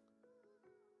strong.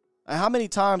 And how many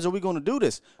times are we going to do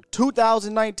this?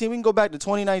 2019, we can go back to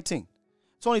 2019.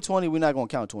 2020, we're not going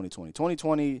to count 2020.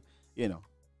 2020,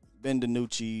 Ben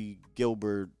DiNucci,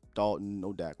 Gilbert, Dalton,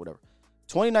 no Dak, whatever.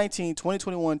 2019,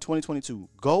 2021, 2022.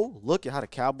 Go look at how the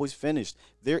Cowboys finished.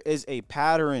 There is a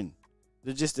pattern.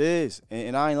 There just is,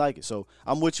 and I ain't like it. So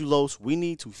I'm with you, Los. We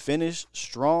need to finish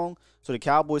strong so the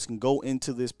Cowboys can go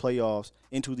into these playoffs,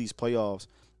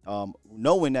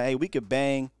 knowing that, hey, we could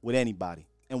bang with anybody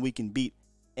and we can beat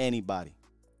anybody.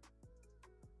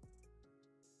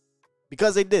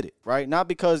 Because they did it, right? Not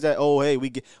because that, oh, hey,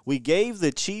 we gave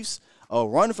the Chiefs a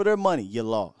run for their money. You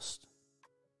lost,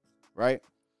 right?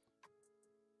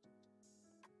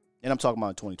 And I'm talking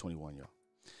about 2021, y'all.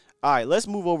 All right, let's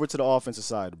move over to the offensive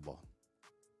side of the ball.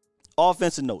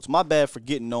 Offensive notes. My bad for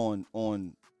getting on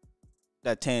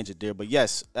that tangent there. But,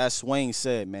 yes, as Swain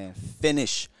said, man,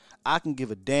 finish. I can give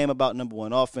a damn about number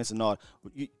one offense and all.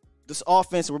 This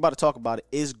offense, we're about to talk about it,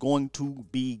 is going to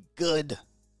be good.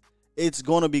 It's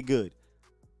going to be good.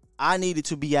 I need it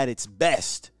to be at its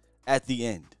best at the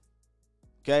end.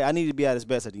 Okay? I need it to be at its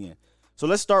best at the end. So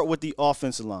let's start with the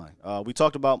offensive line. We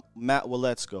talked about Matt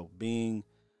Waletzko being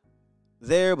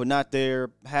there but not there,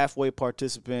 halfway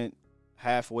participant,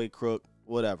 halfway crook,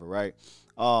 whatever, right?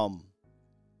 Tyron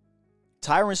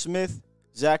Smith,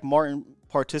 Zach Martin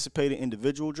participated in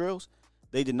individual drills.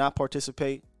 They did not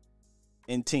participate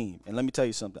in team. And let me tell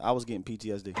you something. I was getting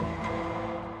PTSD.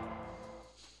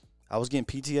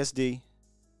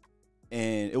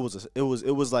 And it was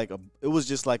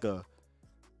just like a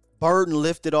burden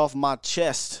lifted off my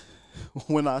chest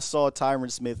when I saw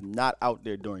Tyron Smith not out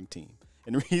there during team.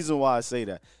 And the reason why I say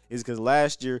that is because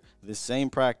last year, the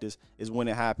same practice is when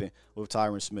it happened with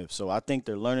Tyron Smith. So I think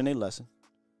they're learning a lesson,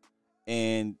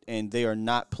 and they are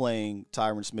not playing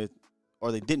Tyron Smith,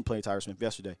 or they didn't play Tyron Smith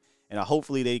yesterday. And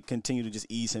hopefully they continue to just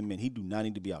ease him in. He do not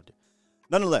need to be out there.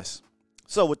 Nonetheless,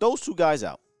 so with those two guys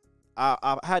out,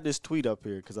 I had this tweet up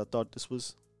here because I thought this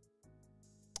was,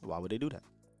 why would they do that?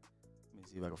 Let me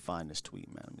see if I can find this tweet,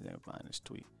 man.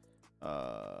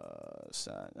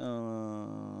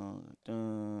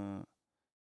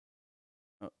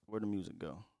 Where'd the music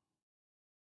go?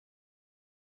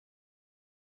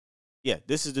 Yeah,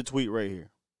 this is the tweet right here.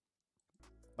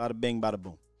 Bada bing, bada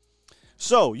boom.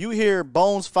 So you hear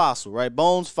Bones Fossil, right?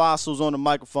 Bones Fossil's on the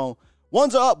microphone.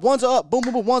 Ones are up, boom,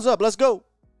 boom, boom, ones up, let's go.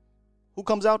 Who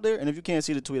comes out there? And if you can't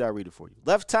see the tweet, I'll read it for you.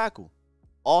 Left tackle,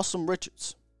 Awesome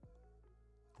Richards.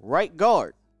 Right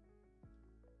guard,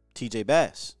 TJ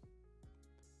Bass.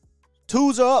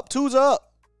 Twos are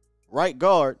up. Right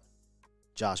guard,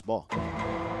 Josh Ball.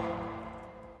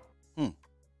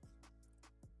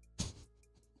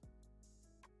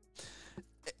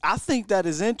 I think that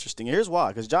is interesting. Here's why.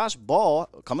 Because Josh Ball,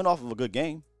 coming off of a good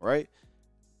game, right?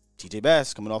 TJ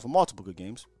Bass coming off of multiple good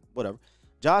games, whatever.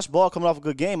 Josh Ball coming off a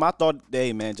good game. I thought,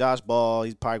 hey, man, Josh Ball,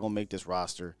 he's probably going to make this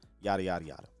roster, yada, yada,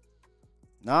 yada.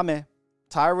 Nah, man.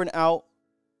 Tyron out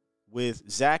with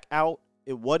Zach out.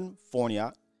 It wasn't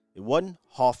Fournier. It wasn't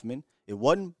Hoffman. It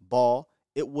wasn't Ball.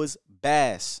 It was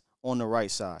Bass on the right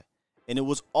side. And it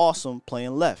was Awesome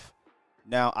playing left.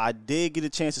 Now, I did get a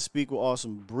chance to speak with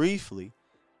Awesome briefly,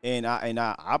 And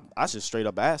I just straight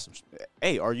up asked him,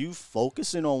 hey, are you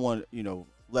focusing on one,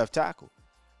 left tackle?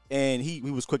 And he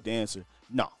was quick to answer,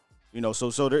 no.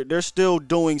 So they're still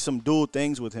doing some dual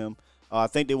things with him. I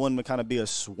think they want him to kind of be a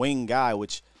swing guy,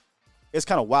 which it's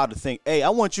kind of wild to think, hey, I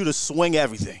want you to swing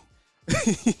everything.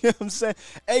 You know what I'm saying?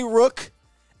 Hey, Rook,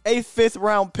 a 5th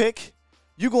round pick,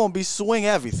 you're going to be swing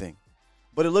everything.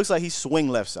 But it looks like he's swing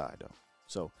left side, though.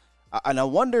 So, I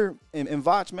wonder, and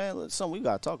Vach, man, it's something we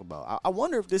got to talk about. I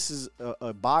wonder if this is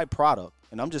a byproduct,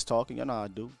 and I'm just talking, you know how I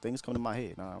do. Things come to my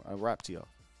head, and I rap to y'all.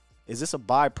 Is this a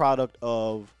byproduct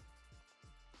of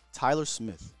Tyler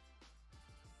Smith?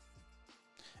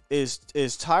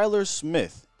 Is Tyler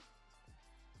Smith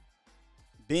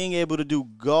being able to do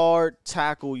guard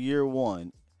tackle year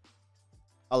one,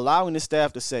 allowing the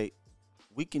staff to say,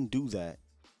 we can do that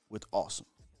with awesome?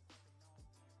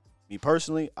 Me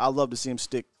personally, I love to see him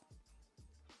stick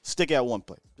at one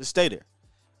play. Just stay there.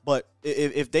 But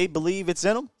if they believe it's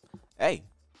in him, hey,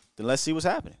 then let's see what's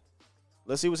happening.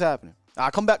 Let's see what's happening.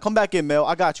 Come back in, Mel.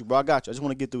 I got you, bro. I got you. I just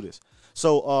want to get through this.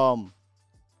 So,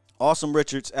 Awesome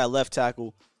Richards at left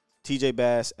tackle, TJ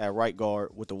Bass at right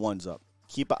guard with the ones up.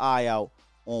 Keep an eye out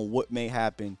on what may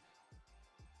happen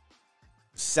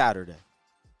Saturday.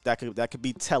 That could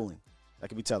be telling. That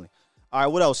could be telling. All right,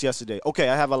 what else yesterday? Okay,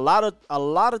 I have a lot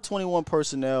of 21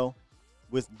 personnel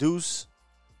with Deuce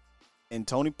and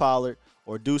Tony Pollard,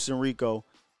 or Deuce and Rico,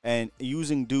 and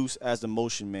using Deuce as the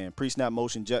motion man, pre-snap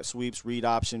motion, jet sweeps, read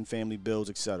option, family builds,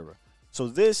 etc. So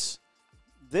this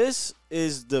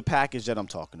is the package that I'm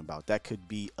talking about. That could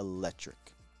be electric.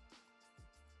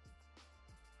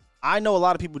 I know a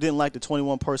lot of people didn't like the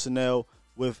 21 personnel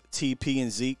with TP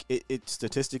and Zeke. It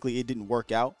statistically, it didn't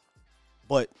work out.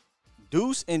 But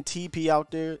Deuce and TP out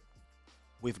there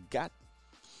with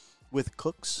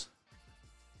Cooks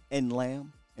and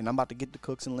Lamb, and I'm about to get to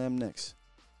Cooks and Lamb next.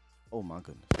 Oh, my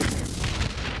goodness.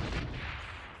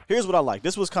 Here's what I like.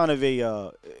 This was kind of it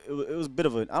was a bit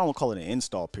of I don't want to call it an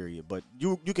install period, but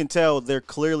you can tell they're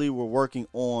clearly were working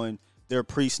on their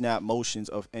pre-snap motions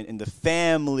and the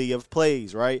family of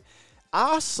plays, right?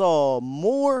 I saw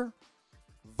more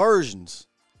versions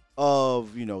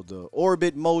of, the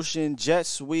orbit motion, jet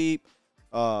sweep,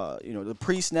 the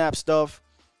pre-snap stuff,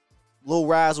 little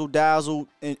razzle dazzle,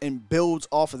 and builds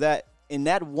off of that in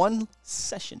that one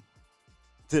session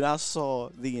that I saw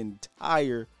the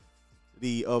entirety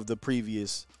of the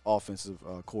previous offensive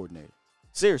coordinator.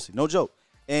 Seriously, no joke.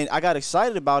 And I got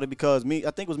excited about it because I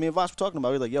think it was me and Vosh were talking about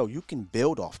it. We were like, yo, you can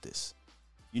build off this.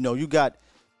 You've got,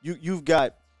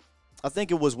 I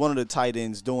think it was one of the tight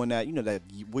ends doing that, that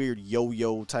weird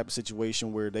yo-yo type of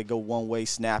situation where they go one way,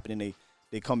 snap it, and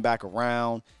they come back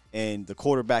around, and the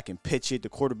quarterback can pitch it.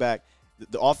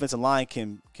 The offensive line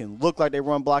can look like they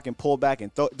run block and pull back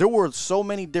and throw. There were so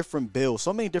many different builds,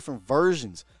 so many different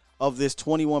versions of this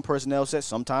 21 personnel set.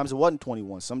 Sometimes it wasn't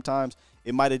 21. Sometimes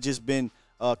it might have just been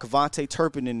Kavontae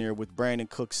Turpin in there with Brandon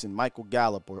Cooks and Michael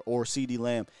Gallup or CeeDee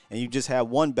Lamb, and you just had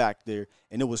one back there,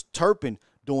 and it was Turpin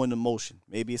doing the motion.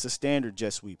 Maybe it's a standard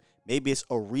jet sweep. Maybe it's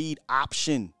a read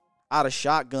option out of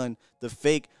shotgun, the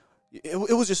fake. It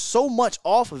was just so much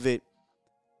off of it.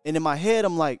 And in my head,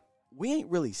 I'm like, we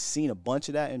ain't really seen a bunch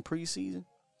of that in preseason.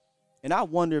 And I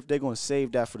wonder if they're going to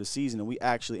save that for the season.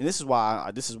 And this is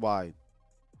why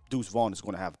Deuce Vaughn is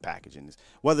going to have a package in this.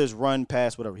 Whether it's run,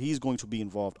 pass, whatever, he's going to be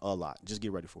involved a lot. Just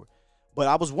get ready for it. But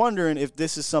I was wondering if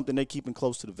this is something they're keeping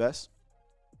close to the vest.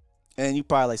 And you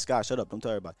probably like, Scott, shut up. Don't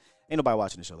tell everybody. Ain't nobody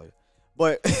watching the show later.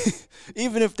 But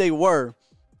even if they were,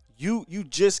 you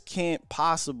just can't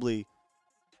possibly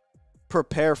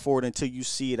prepare for it until you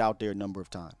see it out there a number of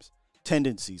times.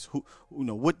 Tendencies,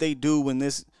 what they do when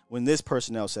this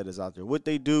personnel set is out there, what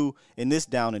they do in this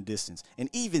down and distance. And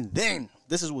even then,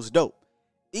 this is what's dope.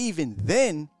 Even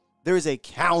then, there is a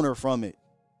counter from it.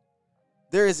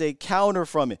 There is a counter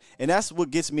from it. And that's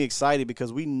what gets me excited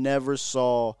because we never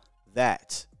saw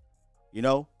that.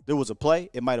 There was a play,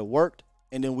 it might have worked,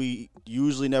 and then we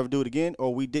usually never do it again,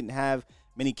 or we didn't have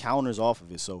many counters off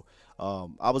of it. So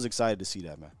I was excited to see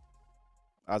that, man.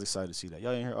 I was excited to see that.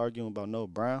 Y'all ain't here arguing about Noah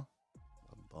Brown?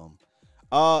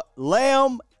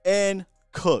 Lamb and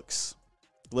Cooks.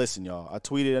 Listen, y'all, I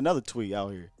tweeted another tweet out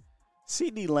here.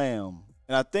 CeeDee Lamb,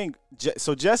 and I think,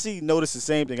 so Jesse noticed the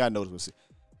same thing I noticed.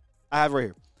 I have right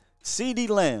here. CeeDee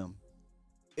Lamb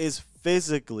is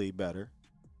physically better.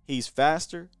 He's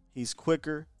faster. He's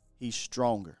quicker. He's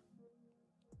stronger.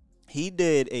 He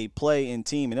did a play in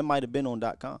team, and it might have been on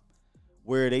 .com,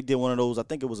 where they did one of those, I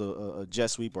think it was a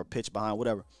jet sweep or pitch behind,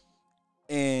 whatever.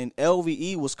 And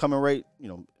LVE was coming right,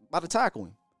 about to tackle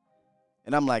him.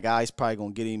 And I'm like, he's probably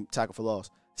going to get him tackle for loss.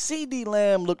 CeeDee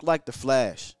Lamb looked like the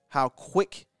Flash, how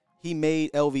quick he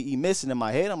made LVE miss. And in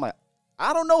my head, I'm like,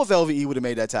 I don't know if LVE would have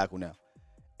made that tackle now.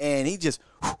 And he just,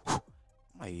 I'm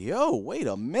like, yo, wait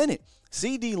a minute.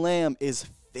 CeeDee Lamb is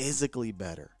physically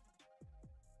better.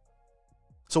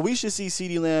 So we should see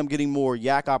CeeDee Lamb getting more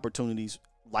yak opportunities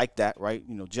like that, right?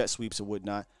 You know, jet sweeps and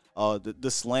whatnot. The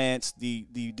slants,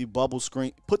 the bubble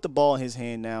screen. Put the ball in his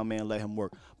hand now, man. Let him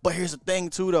work. But here's the thing,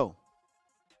 too, though.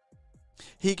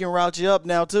 He can route you up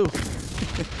now, too.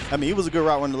 I mean, he was a good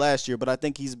route runner last year, but I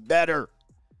think he's better.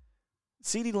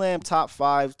 CeeDee Lamb top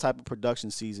 5 type of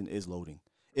production season is loading.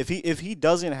 If he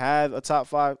doesn't have a top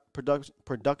 5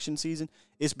 production season,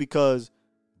 it's because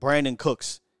Brandon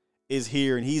Cooks is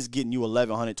here and he's getting you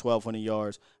 1,100, 1,200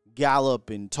 yards. Gallup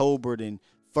and Tolbert and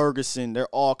Ferguson, they're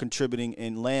all contributing,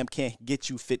 and Lamb can't get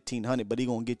you 1,500, but he's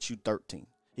going to get you 13.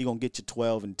 He's going to get you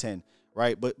 12 and 10,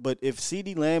 right? But if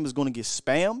CeeDee Lamb is going to get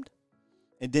spammed,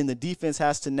 and then the defense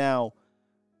has to now,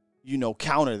 you know,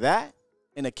 counter that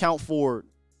and account for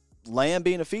Lamb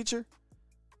being a feature,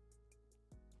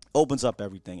 opens up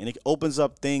everything. And it opens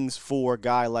up things for a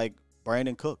guy like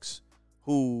Brandon Cooks,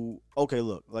 who, okay,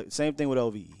 look, like same thing with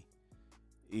LVE.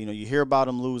 You know, you hear about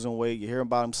him losing weight, you hear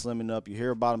about him slimming up, you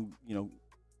hear about him, you know,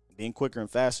 being quicker and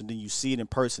faster, then you see it in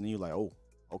person and you're like, oh,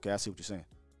 okay, I see what you're saying.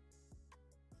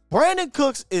 Brandon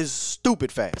Cooks is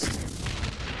stupid fast.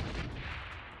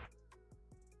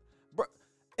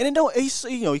 And then he's,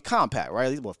 you know, he's compact, right?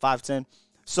 He's about 5'10".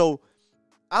 So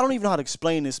I don't even know how to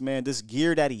explain this, man. This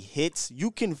gear that he hits,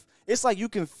 it's like you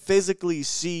can physically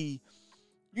see,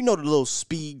 you know, the little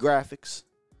speed graphics.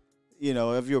 You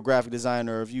know, if you're a graphic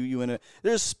designer, if you in a,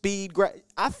 there's speed.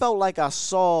 I felt like I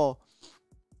saw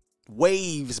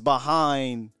waves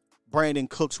behind Brandon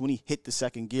Cooks when he hit the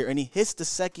second gear, and he hits the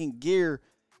second gear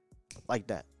like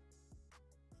that.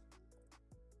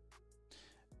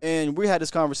 And we had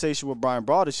this conversation with Brian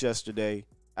Broaddus yesterday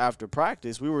after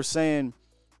practice. We were saying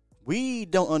we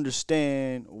don't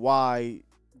understand why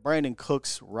Brandon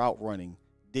Cooks' route running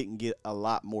didn't get a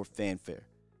lot more fanfare.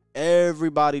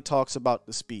 Everybody talks about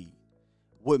the speed.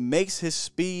 What makes his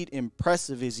speed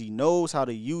impressive is he knows how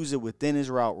to use it within his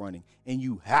route running, and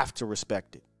you have to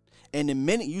respect it. And the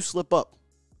minute you slip up,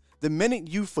 the minute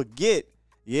you forget,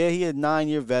 yeah, he a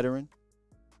 9-year veteran,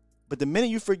 but the minute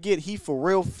you forget he for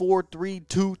real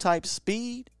 4.32 type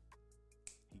speed,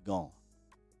 he gone.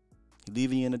 He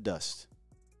leaving you in the dust.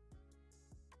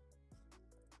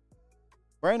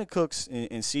 Brandon Cooks and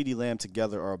CeeDee Lamb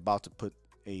together are about to put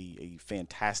a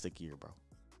fantastic year, bro.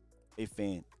 A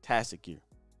fantastic year.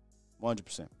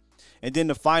 100%. And then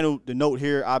the note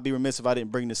here, I'd be remiss if I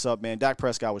didn't bring this up, man. Dak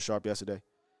Prescott was sharp yesterday.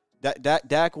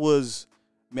 Dak was,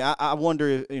 I mean, I wonder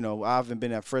if, you know, I haven't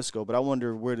been at Frisco, but I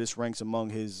wonder where this ranks among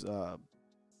his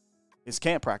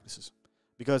camp practices,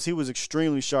 because he was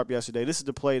extremely sharp yesterday. This is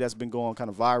the play that's been going kind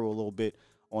of viral a little bit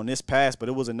on this pass, but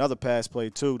it was another pass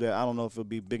play too that I don't know if it'll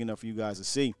be big enough for you guys to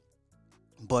see.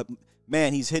 But,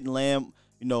 man, he's hitting Lamb,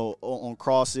 you know, on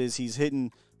crosses. He's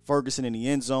hitting Ferguson in the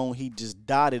end zone. He just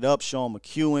dotted up Sean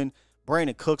McEwen.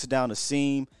 Brandon Cooks down the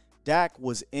seam. Dak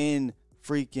was in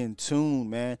freaking tune,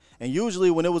 man. And usually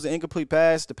when it was an incomplete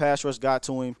pass, the pass rush got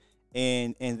to him,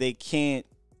 and they can't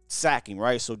sack him,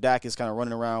 right? So Dak is kind of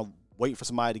running around waiting for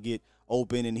somebody to get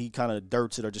open, and he kind of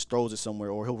dirts it or just throws it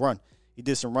somewhere, or he'll run. He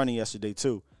did some running yesterday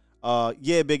too.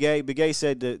 Yeah, Big A. Big A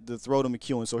said the throw to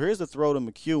McEwen. So here's the throw to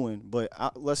McEwen, but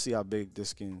let's see how big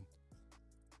this can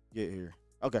get here.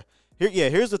 Okay.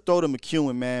 Here's the throw to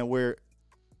McEwen, man, where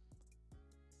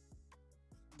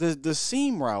the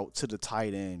seam route to the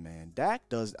tight end, man. Dak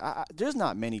does. There's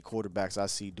not many quarterbacks I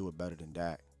see do it better than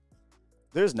Dak.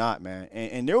 There's not, man.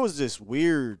 And there was this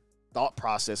weird thought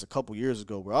process a couple years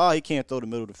ago where, he can't throw the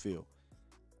middle of the field.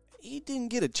 He didn't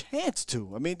get a chance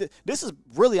to. I mean, this is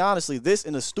really, honestly, this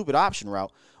and a stupid option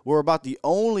route were about the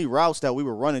only routes that we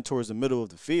were running towards the middle of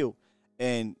the field.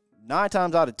 And 9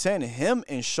 times out of 10, him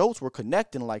and Schultz were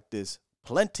connecting like this.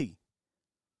 Plenty.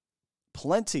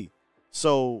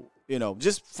 So, you know,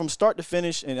 just from start to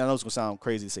finish, and I know it's going to sound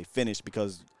crazy to say finish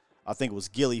because I think it was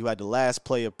Gilly who had the last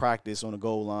play of practice on the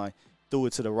goal line, threw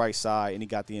it to the right side, and he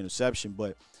got the interception.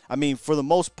 But, I mean, for the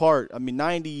most part, I mean,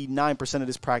 99% of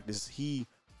this practice, he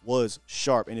was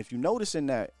sharp. And if you notice in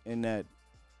that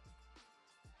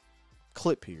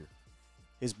clip here,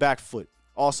 his back foot,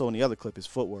 also in the other clip, his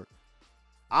footwork.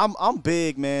 I'm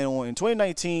big, man. In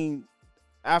 2019,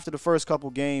 after the first couple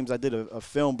games, I did a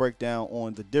film breakdown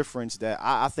on the difference that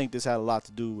I think this had a lot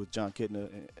to do with John Kitna,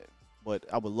 but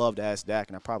I would love to ask Dak,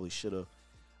 and I probably should have.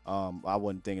 I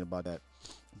wasn't thinking about that.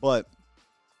 But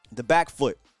the back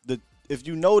foot, if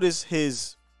you notice,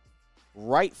 his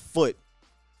right foot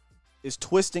is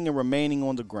twisting and remaining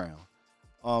on the ground.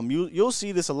 You'll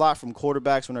see this a lot from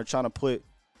quarterbacks when they're trying to put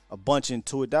a bunch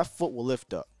into it, that foot will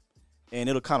lift up, and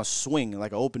it'll kind of swing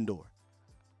like an open door.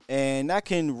 And that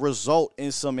can result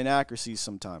in some inaccuracies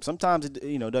sometimes. Sometimes it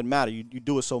doesn't matter. You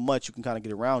do it so much you can kind of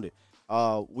get around it.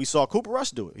 We saw Cooper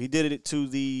Rush do it. He did it to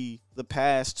the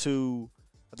pass to,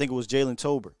 I think it was Jalen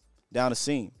Tolbert down the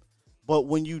seam. But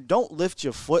when you don't lift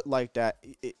your foot like that,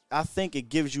 I think it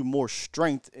gives you more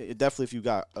strength. Definitely if you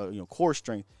got core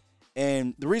strength.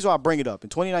 And the reason why I bring it up, in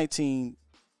 2019,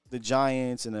 the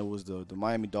Giants and it was the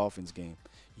Miami Dolphins game,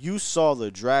 you saw the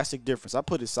drastic difference. I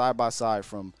put it side by side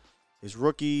from his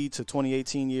rookie to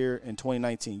 2018 year and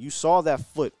 2019. You saw that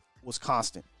foot was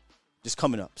constant, just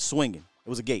coming up, swinging. It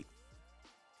was a gate.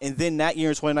 And then that year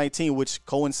in 2019, which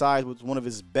coincides with one of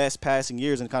his best passing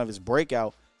years and kind of his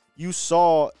breakout, you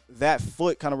saw that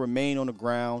foot kind of remain on the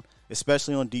ground,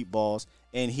 especially on deep balls,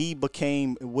 and he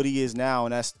became what he is now,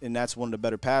 and that's one of the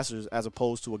better passers as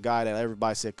opposed to a guy that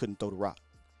everybody said couldn't throw the rock.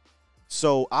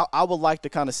 So I would like to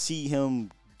kind of see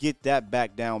him get that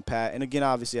back down pat, and again,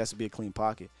 obviously, it has to be a clean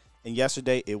pocket. And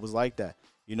yesterday, it was like that.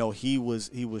 He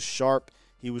was sharp.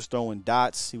 He was throwing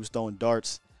dots. He was throwing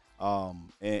darts. And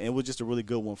it was just a really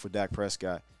good one for Dak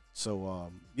Prescott.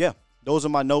 So, yeah, those are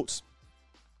my notes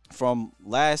from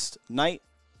last night.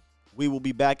 We will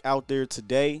be back out there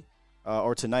today,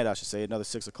 or tonight, I should say, another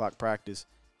 6 o'clock practice.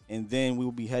 And then we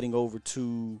will be heading over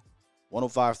to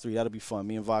 105.3. That'll be fun.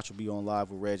 Me and Vach will be on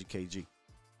live with Reg and KG.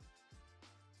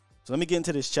 So let me get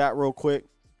into this chat real quick.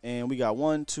 And we got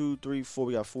 1, 2, 3, 4.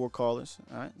 We got 4 callers.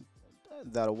 All right.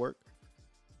 That'll work.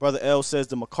 Brother L says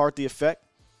the McCarthy effect.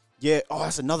 Yeah. Oh,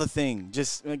 that's another thing.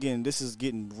 Just, again, this is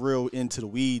getting real into the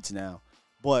weeds now.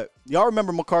 But y'all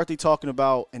remember McCarthy talking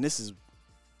about, and this is,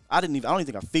 I don't even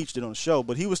think I featured it on the show,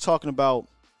 but he was talking about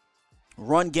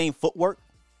run game footwork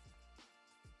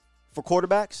for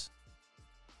quarterbacks.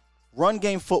 Run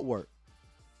game footwork.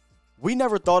 We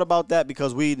never thought about that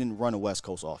because we didn't run a West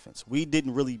Coast offense. We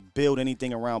didn't really build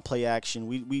anything around play action.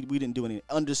 We didn't do anything.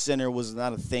 Under center was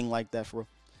not a thing like that for real.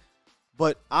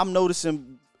 But I'm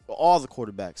noticing all the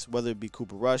quarterbacks, whether it be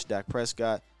Cooper Rush, Dak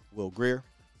Prescott, Will Grier,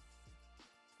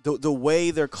 the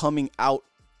way they're coming out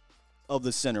of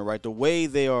the center, right? The way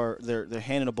they're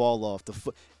handing the ball off,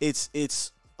 it's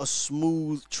a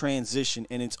smooth transition,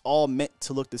 and it's all meant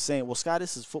to look the same. Well, Scott,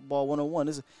 this is football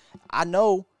 101. I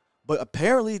know. But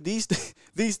apparently these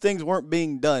things weren't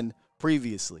being done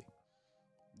previously.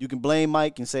 You can blame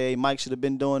Mike and say, hey, Mike should have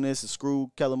been doing this, and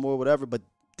screw Kellen Moore, whatever, but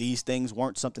these things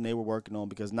weren't something they were working on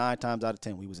because 9 times out of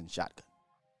 10 we was in shotgun.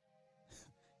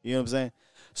 You know what I'm saying?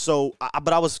 So,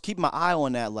 but I was keeping my eye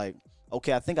on that like,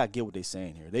 okay, I think I get what they're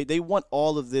saying here. They want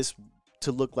all of this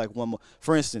to look like one more.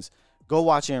 For instance, go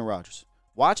watch Aaron Rodgers.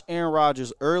 Watch Aaron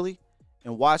Rodgers early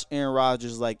and watch Aaron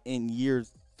Rodgers like in year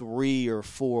 3 or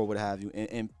 4, what have you,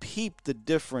 and peep the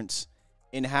difference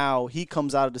in how he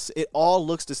comes out of this. It all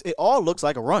looks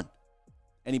like a run,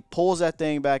 and he pulls that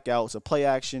thing back out. It's a play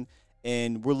action,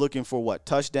 and we're looking for what?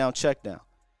 Touchdown, check down,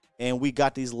 and we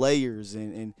got these layers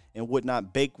and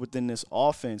whatnot baked within this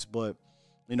offense. But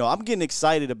I'm getting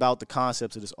excited about the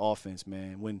concepts of this offense,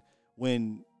 man.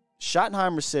 When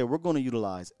Schottenheimer said we're going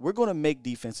to make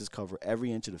defenses cover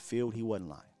every inch of the field, he wasn't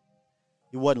lying.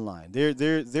 He wasn't lying.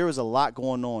 There is a lot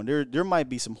going on. There might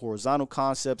be some horizontal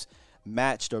concepts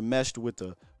matched or meshed with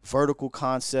the vertical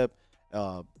concept.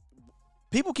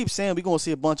 People keep saying we're going to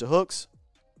see a bunch of hooks.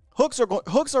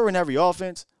 Hooks are in every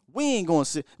offense. We ain't going to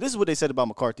see. This is what they said about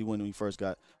McCarthy when we first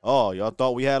got. Oh, y'all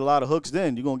thought we had a lot of hooks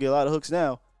then. You're going to get a lot of hooks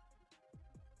now.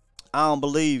 I don't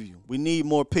believe you. We need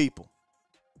more people.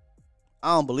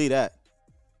 I don't believe that.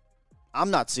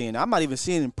 I'm not seeing it. I'm not even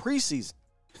seeing it in preseason.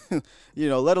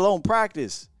 Let alone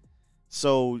practice.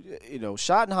 So,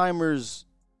 Schottenheimer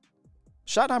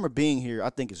being here, I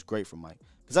think is great for Mike.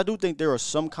 Because I do think there are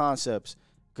some concepts,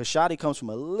 because Schotty comes from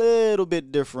a little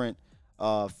bit different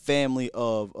family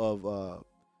of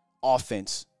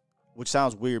offense, which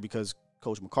sounds weird because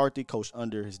Coach McCarthy coached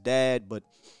under his dad, but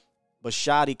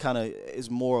Schotty kind of is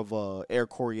more of a Air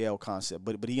Coryell concept.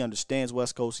 But he understands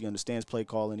West Coast, he understands play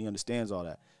calling, he understands all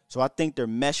that. So I think they're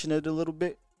meshing it a little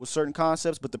bit with certain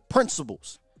concepts, but the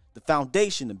principles, the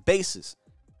foundation, the basis,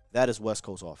 that is West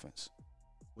Coast offense.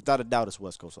 Without a doubt, it's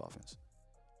West Coast offense.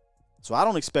 So I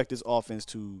don't expect this offense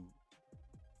to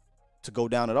go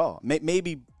down at all.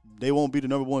 Maybe they won't be the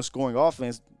number 1 scoring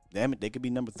offense. Damn it, they could be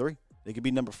number 3. They could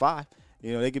be number 5.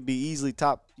 They could be easily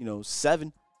top,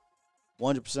 7,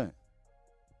 100%.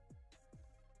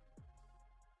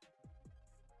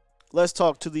 Let's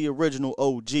talk to the original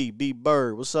OG, B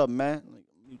Bird. What's up, man?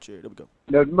 There we go.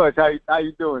 Not much. How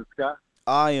you doing, Scott?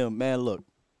 I am, man. Look,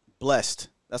 blessed.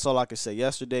 That's all I can say.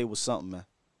 Yesterday was something, man.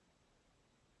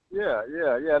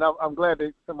 Yeah. And I'm glad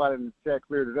that somebody in the chat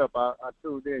cleared it up. I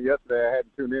tuned in yesterday. I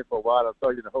hadn't tuned in for a while. I saw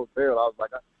you in the hotel. I was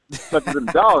like, I thought you was in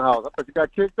the doghouse. I thought you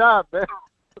got kicked out, man.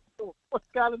 What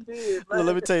kind of did, man? Look,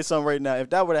 let me tell you something right now. If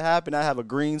that were to happen, I have a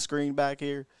green screen back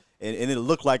here, and it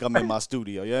look like I'm in my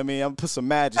studio. You know what I mean? I'm gonna put some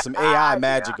magic, some AI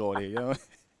magic on here. You know?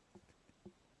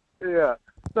 Yeah.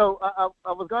 So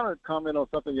I was going to comment on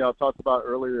something y'all talked about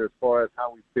earlier as far as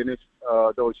how we finished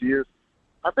those years.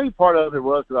 I think part of it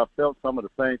was that I felt some of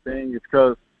the same thing. It's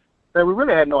because we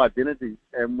really had no identity.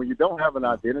 And when you don't have an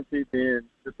identity, then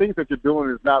the things that you're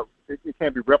doing is not, it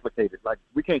can't be replicated. Like,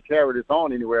 we can't carry this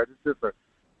on anywhere. It's just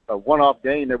a one-off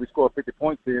game that we score 50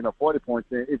 points in or 40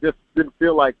 points in. It just didn't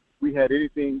feel like we had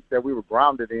anything that we were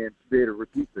grounded in to be able to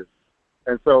repeat this.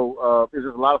 And so there's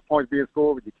just a lot of points being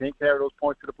scored, but you can't carry those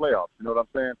points to the playoffs. You know what I'm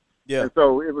saying? Yeah. And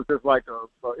so it was just like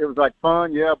it was like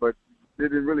fun, yeah, but it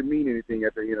didn't really mean anything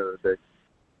at the end of the day.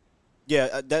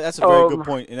 Yeah, that's a very good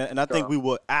point, and I think we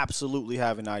will absolutely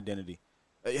have an identity.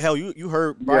 Hell, you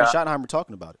heard Brian Schottenheimer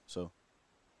talking about it, so.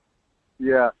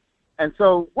 Yeah, and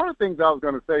so one of the things I was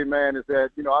going to say, man, is that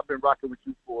I've been rocking with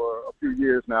you for a few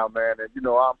years now, man, and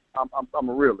I'm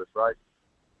a realist, right?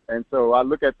 And so I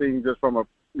look at things just from a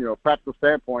practical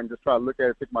standpoint, and just try to look at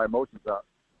it, take my emotions out.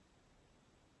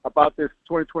 About this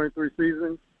 2023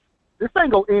 season, this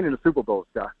ain't gonna end in the Super Bowl,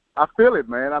 Scott. I feel it,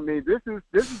 man. I mean, this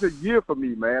is a year for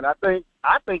me, man. I think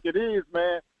it is,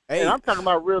 man. Hey, and I'm talking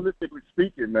about realistically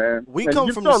speaking, man. We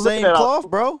come from the same cloth,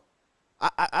 bro.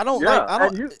 I don't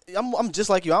I'm just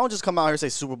like you. I don't just come out here and say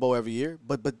Super Bowl every year,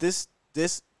 but this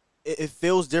it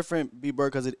feels different,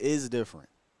 B-Bird, because it is different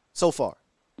so far.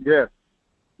 Yes.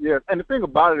 And the thing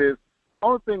about it is, the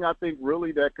only thing I think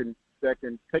really that can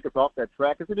take us off that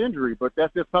track is an injury. But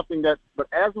that's just something but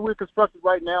as we're constructed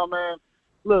right now, man,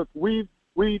 look, we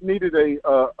needed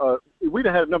we'd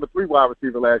have had a number 3 wide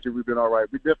receiver last year. We've been all right.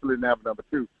 We definitely didn't have a number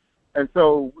 2. And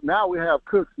so now we have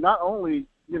Cooks. Not only,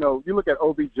 you look at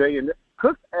OBJ, and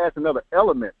Cooks adds another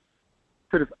element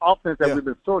to this offense that we've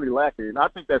been sorely lacking. And I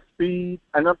think that speed,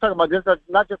 and I'm talking about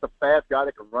not just a fast guy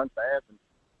that can run fast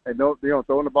and don't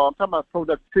throw in the ball. I'm talking about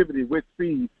productivity with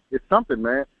speed. It's something,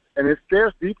 man. And it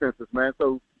scares defenses, man.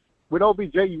 So with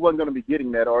OBJ, you wasn't going to be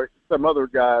getting that, or some other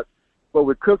guys. But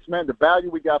with Cooks, man, the value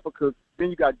we got for Cooks, then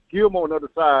you got Gilmore on the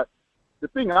other side. The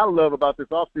thing I love about this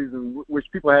offseason, which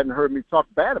people hadn't heard me talk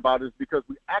bad about, is because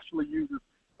we actually use this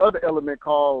other element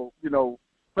called,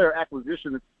 player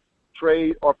acquisition,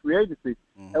 trade, or free agency.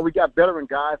 Mm-hmm. And we got veteran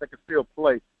guys that can still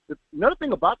play. Another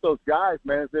thing about those guys,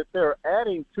 man, is that they're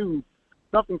adding to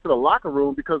something to the locker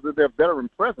room because of their veteran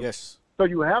presence. Yes. So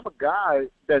you have a guy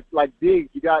that's like Diggs,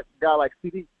 you got a guy like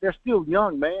CD. They're still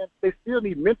young, man. They still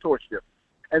need mentorship.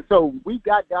 And so we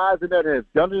got guys in there that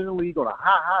have done it in the league on a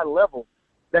high level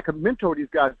that can mentor these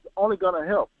guys. It's only going to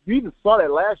help. You even saw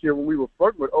that last year when we were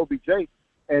flirting with OBJ,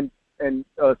 and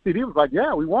CD was like,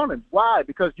 yeah, we want him. Why?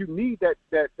 Because you need that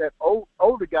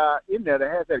older guy in there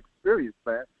that has that experience,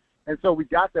 man. And so we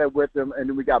got that with them, and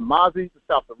then we got Mozzie to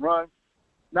stop the run.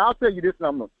 Now I'll tell you this, and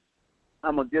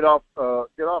I'm gonna get off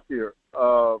here.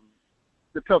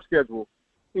 The tough schedule.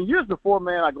 In years before,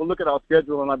 man, I go look at our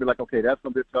schedule and I'd be like, okay, that's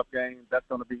gonna be a tough game. That's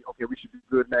gonna be okay. We should do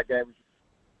good in that game.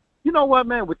 You know what,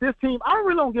 man? With this team, I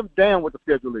really don't give a damn what the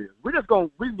schedule is. We're gonna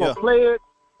play it,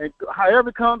 and however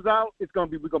it comes out, we're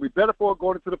gonna be better for it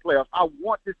going into the playoffs. I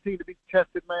want this team to be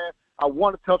tested, man. I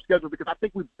want a tough schedule because I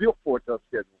think we're built for a tough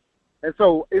schedule. And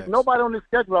so if nobody on this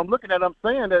schedule I'm looking at, I'm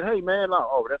saying that, hey, man, that's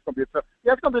going to be a tough –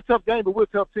 yeah, it's going to be a tough game, but we're a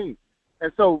tough team.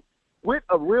 And so with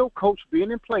a real coach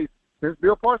being in place since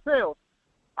Bill Parcells,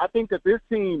 I think that this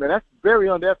team – and that's very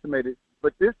underestimated –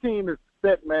 but this team is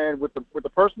set, man, with the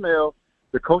personnel,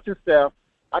 the coaching staff.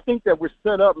 I think that we're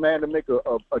set up, man, to make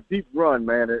a deep run,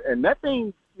 man. And that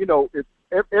thing,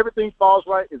 if everything falls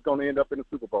right, it's going to end up in the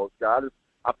Super Bowl, Scott.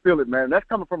 I feel it, man. And that's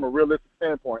coming from a realistic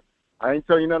standpoint. I ain't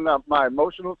telling you nothing about my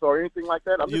emotionals or anything like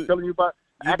that. I'm just telling you about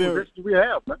acquisitions we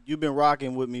have, man. You've been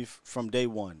rocking with me from day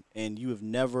one, and you've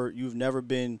never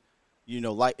been,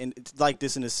 it's like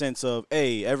this in the sense of,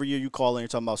 hey, every year you call in, you're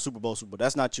talking about Super Bowl.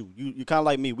 That's not you. You kind of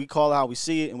like me. We call it how we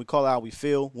see it, and we call it how we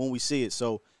feel when we see it.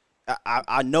 So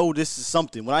I know this is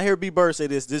something. When I hear B-Bird say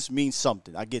this means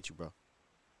something. I get you, bro.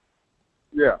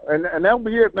 Yeah, and that'll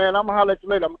be it, man. I'm going to holler at you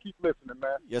later. I'm going to keep listening,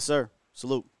 man. Yes, sir.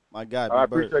 Salute. My guy, I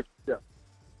B-Bird. appreciate you. Yeah.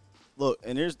 Look,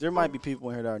 and there might be people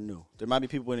in here that are new. There might be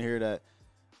people in here that,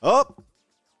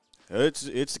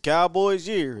 it's the Cowboys'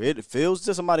 year. It feels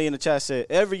 – somebody in the chat said,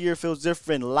 every year feels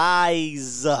different.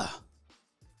 Lies.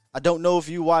 I don't know if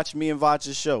you watch me and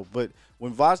Vach's show, but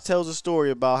when Vach tells a story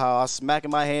about how I was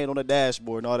smacking my hand on the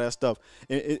dashboard and all that stuff,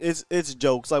 it's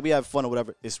jokes. Like, we have fun or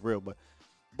whatever. It's real.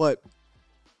 But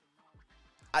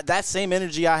that same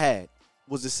energy I had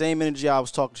was the same energy I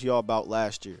was talking to y'all about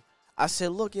last year. I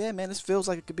said, look, yeah, man, this feels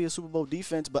like it could be a Super Bowl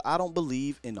defense, but I don't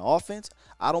believe in the offense.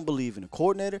 I don't believe in the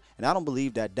coordinator, and I don't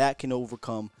believe that Dak can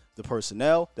overcome the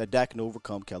personnel, that Dak can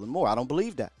overcome Kellen Moore. I don't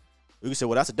believe that. You can say,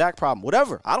 well, that's a Dak problem.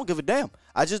 Whatever. I don't give a damn.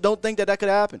 I just don't think that could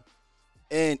happen.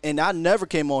 And I never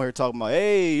came on here talking about,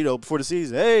 hey, before the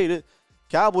season, hey, the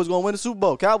Cowboys going to win the Super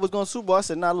Bowl. Cowboys going to Super Bowl. I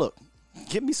said, nah, look,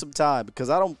 give me some time because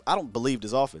I don't believe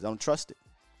this offense. I don't trust it.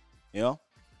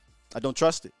 I don't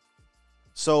trust it.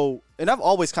 So, and I've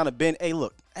always kind of been, hey,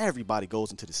 look, everybody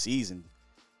goes into the season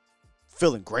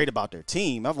feeling great about their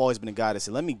team. I've always been a guy that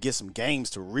said, let me get some games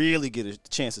to really get a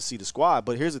chance to see the squad.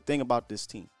 But here's the thing about this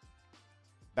team.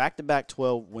 Back-to-back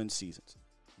 12-win seasons.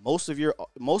 Most of your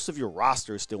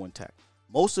roster is still intact.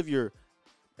 Most of your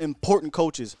important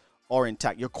coaches are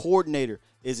intact. Your coordinator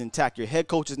is intact. Your head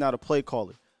coach is now the play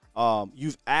caller.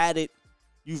 You've added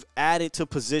to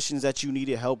positions that you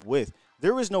needed help with.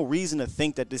 There is no reason to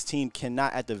think that this team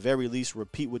cannot, at the very least,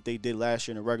 repeat what they did last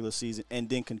year in the regular season and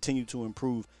then continue to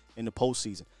improve in the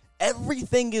postseason.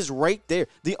 Everything is right there.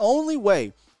 The only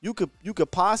way you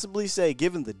could possibly say,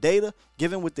 given the data,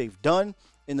 given what they've done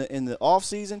in the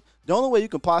offseason, the only way you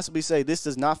can possibly say this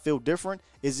does not feel different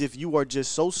is if you are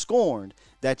just so scorned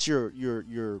that your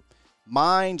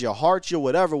mind, your heart, your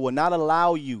whatever will not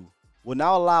allow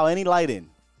any light in.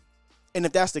 And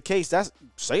if that's the case,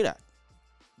 say that.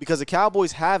 Because the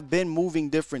Cowboys have been moving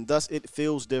different, thus it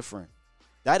feels different.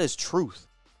 That is truth.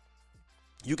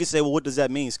 You can say, well, what does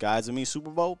that mean, Sky? Does it mean Super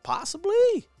Bowl?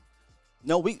 Possibly.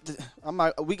 No, we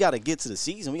got to get to the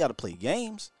season. We got to play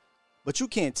games. But you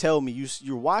can't tell me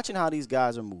you're watching how these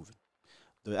guys are moving,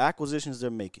 the acquisitions they're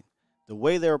making, the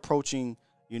way they're approaching,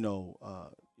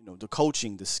 the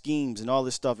coaching, the schemes, and all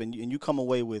this stuff, and you come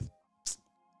away with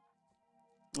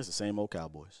it's the same old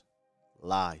Cowboys.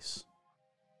 Lies.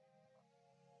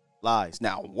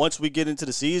 Now, once we get into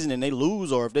the season and they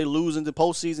lose, or if they lose into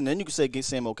postseason, then you can say get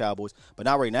same old Cowboys. But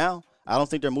not right now. I don't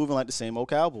think they're moving like the same old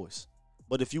Cowboys.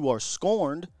 But if you are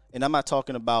scorned, and I'm not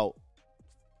talking about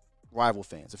rival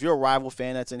fans. If you're a rival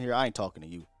fan that's in here, I ain't talking to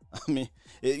you. I mean,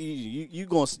 you're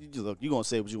going to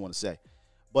say what you want to say.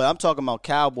 But I'm talking about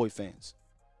Cowboy fans.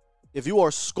 If you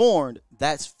are scorned,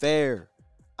 that's fair.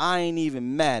 I ain't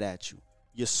even mad at you.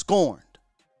 You're scorned.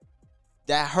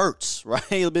 That hurts, right?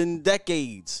 It's been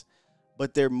decades.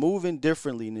 But they're moving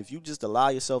differently. And if you just allow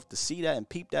yourself to see that and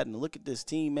peep that and look at this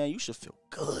team, man, you should feel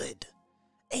good.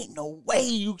 Ain't no way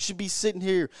you should be sitting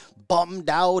here bummed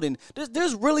out. And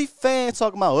there's really fans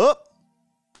talking about,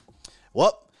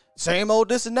 same old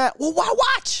this and that. Well, why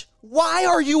watch? Why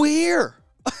are you here?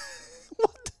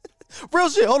 Real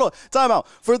shit. Hold on. Time out.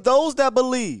 For those that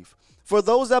believe,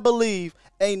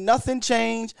 ain't nothing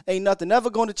changed. Ain't nothing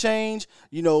ever going to change.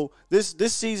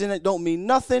 This season it don't mean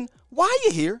nothing. Why are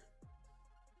you here?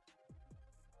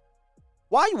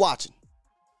 Why are you watching?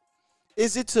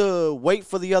 Is it to wait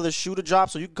for the other shoe to drop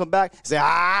so you can come back and say,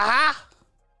 I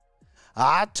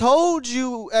told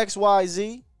you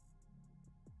XYZ.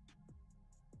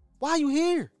 Why are you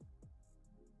here?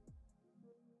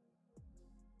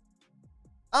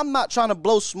 I'm not trying to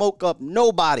blow smoke up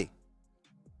nobody.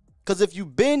 Because if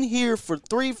you've been here for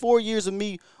 3-4 years of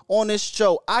me on this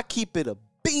show, I keep it a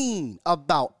bean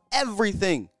about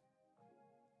everything.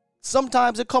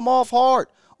 Sometimes it come off hard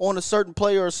on a certain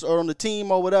player or on the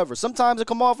team or whatever. Sometimes it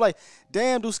come off like,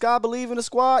 damn, do Scott believe in the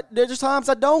squad? There's just times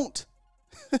I don't.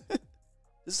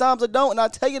 There's times I don't, and I'll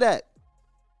tell you that.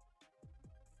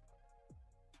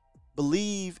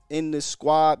 Believe in the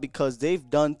squad because they've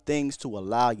done things to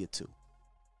allow you to.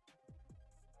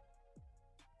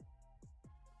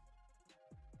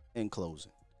 In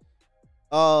closing,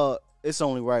 it's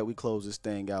only right we close this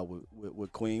thing out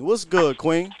with Queen. What's good,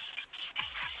 Queen?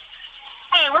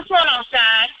 Hey, what's going on,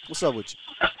 Sean? What's up with you?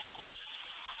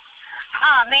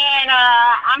 Oh, man,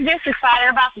 I'm just excited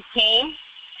about the team.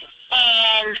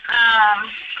 And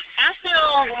I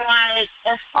feel like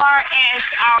as far as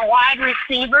our wide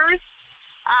receivers,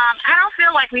 I don't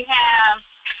feel like we have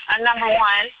a number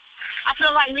one. I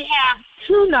feel like we have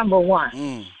two number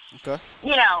ones. Okay.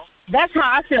 That's how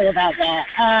I feel about that.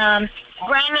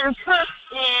 Brandon Cook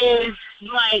is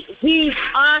he's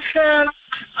awesome.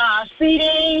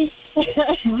 CD,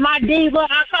 my diva,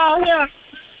 I call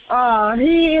him.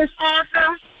 He is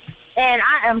awesome, and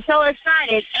I am so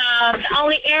excited. The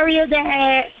only area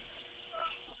that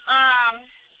I'm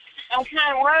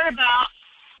kind of worried about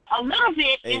a little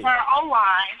bit is our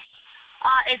O-line.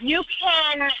 If you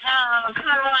can kind of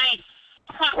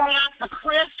cut me off the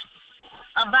cliff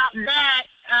about that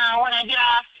when I get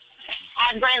off,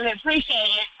 I'd greatly appreciate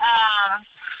it.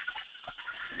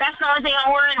 That's the only thing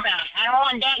I'm worried about. I don't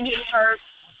want Dak getting hurt.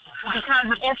 because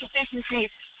of insufficiencies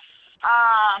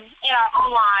in our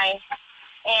O-line.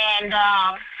 And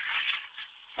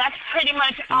that's pretty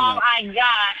much all I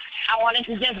got. I wanted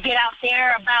to just get out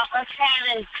there about us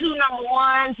having 2 number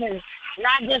ones and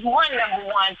not just 1 number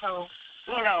one. So,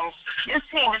 you know, this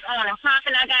team is on and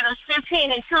popping. I got us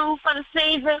 15-2 for the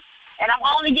season, and I'm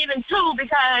only giving 2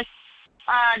 because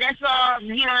that's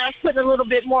that's putting a little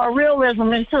bit more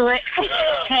realism into it.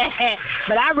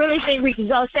 But I really think we can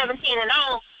go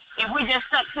 17-0 if we just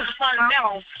stuck to the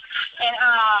fundamentals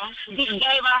and gave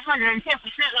our 110%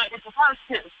 like we're supposed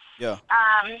to. Yeah.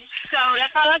 So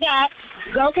that's all I got.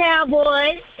 Go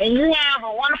Cowboys, and you have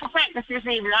a wonderful practice this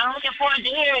evening. I'm looking forward to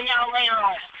hearing y'all later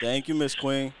on. Thank you, Miss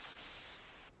Queen.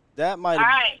 That might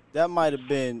have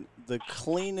been the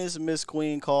cleanest Miss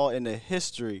Queen call in the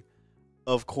history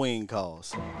of Queen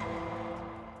calls.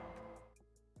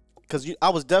 Because I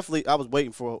was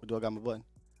waiting for. Do I got my button?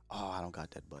 Oh, I don't got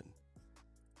that button.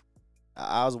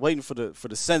 I was waiting for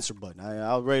the censor button.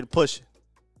 I was ready to push it.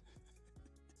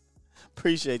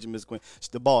 Appreciate you, Miss Queen.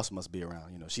 The boss must be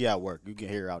around. You know, she at work. You can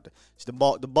hear her out there.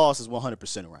 The boss is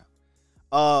 100%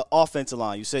 around. Offensive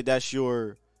line. You said that's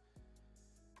your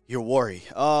worry.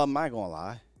 I'm not gonna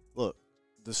lie. Look,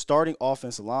 the starting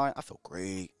offensive line. I feel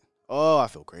great. Oh, I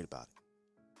feel great about it.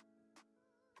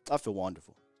 I feel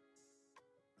wonderful.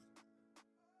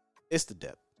 It's the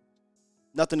depth.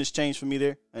 Nothing has changed for me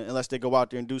there, unless they go out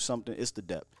there and do something. It's the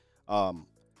depth.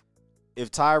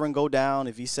 If Tyron go down,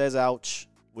 if he says ouch,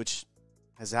 which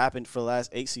has happened for the last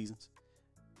 8 seasons,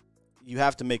 you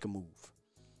have to make a move.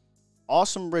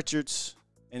 Awesome Richards,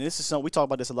 and this is something we talked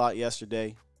about this a lot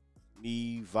yesterday.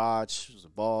 Me, Vach, the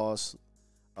boss,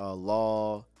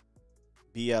 Law,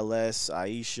 BLS,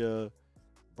 Aisha,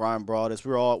 Brian Broadus.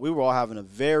 We were all having a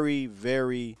very,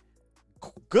 very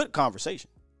good conversation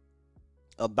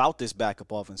about this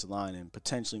backup offensive line and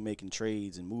potentially making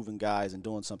trades and moving guys and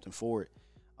doing something for it.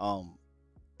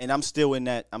 And I'm still in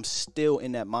that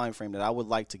mind frame that I would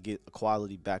like to get a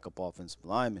quality backup offensive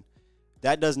lineman.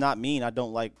 That does not mean I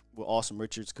don't like what Awesome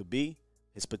Richards could be,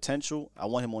 his potential. I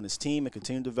want him on his team and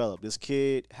continue to develop. This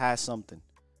kid has something.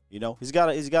 You know, he's got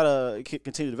to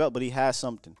continue to develop, but he has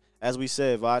something. As we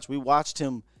said, Vach, we watched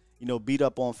him, beat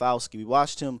up on Fauski. We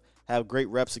watched him have great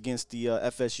reps against the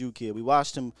FSU kid. We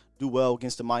watched him do well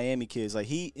against the Miami kids. Like,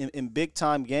 he, in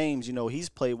big-time games, he's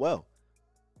played well.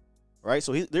 Right?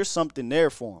 So there's something there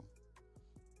for him.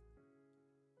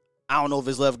 I don't know if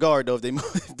it's left guard, though, if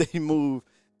they move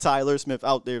Tyler Smith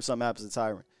out there if something happens to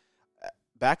Tyron.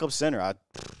 Backup center, I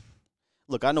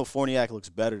know Fournier looks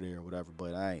better there or whatever,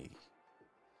 but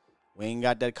we ain't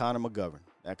got that Connor McGovern.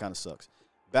 That kind of sucks.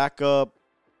 Backup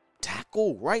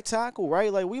tackle, right tackle,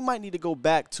 right? Like, we might need to go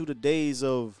back to the days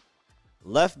of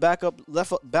backup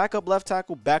left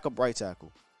tackle, backup right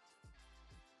tackle.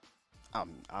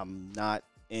 I'm not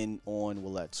in on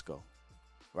Willetsko.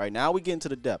 Right now we get into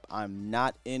the depth. I'm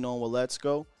not in on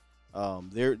Willetsko. I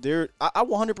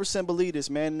 100% believe this,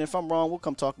 man. And if I'm wrong, we'll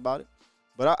come talk about it.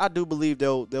 But I do believe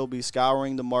they'll be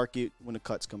scouring the market when the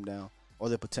cuts come down, or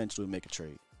they'll potentially make a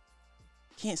trade.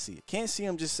 Can't see it. Can't see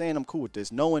him just saying I'm cool with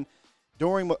this. Knowing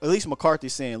at least McCarthy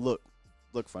saying, look,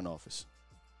 front office.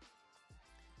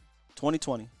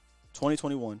 2020,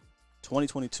 2021,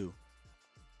 2022.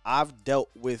 I've dealt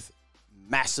with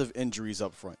massive injuries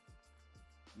up front.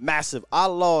 Massive. I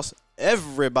lost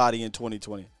everybody in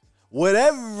 2020. What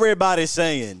everybody's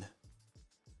saying.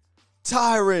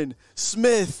 Tyron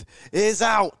Smith is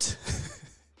out.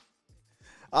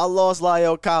 I lost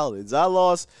Lyle Collins. I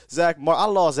lost Zach Martin. I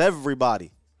lost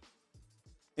everybody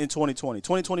in 2020.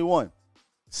 2021.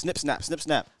 Snip, snap, snip,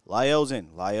 snap. Lyle's in.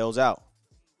 Lyle's out.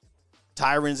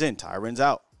 Tyron's in. Tyron's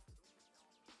out.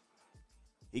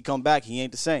 He come back. He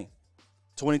ain't the same.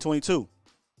 2022.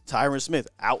 Tyron Smith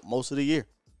out most of the year.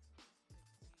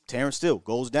 Terrence Steele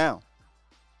goes down.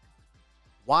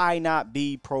 Why not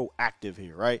be proactive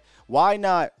here, right? Why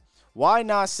not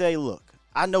say, look,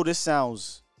 I know this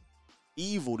sounds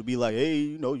evil to be like,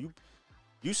 hey,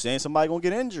 you saying somebody gonna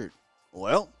get injured.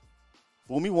 Well,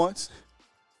 fool me once,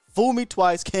 fool me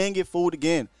twice, can't get fooled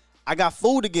again. I got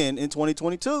fooled again in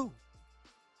 2022.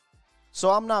 So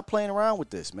I'm not playing around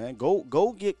with this, man.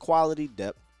 Go get quality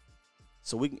depth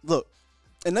so we can look.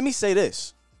 And let me say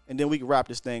this, and then we can wrap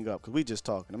this thing up because we just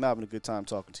talking. I'm having a good time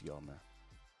talking to y'all, man.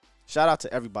 Shout out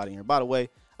to everybody here. By the way,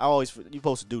 you're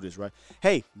supposed to do this, right?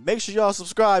 Hey, make sure y'all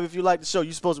subscribe if you like the show.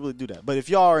 You're supposed to really do that. But if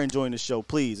y'all are enjoying the show,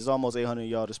 please, it's almost 800 of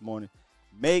y'all this morning.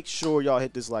 Make sure y'all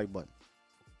hit this like button.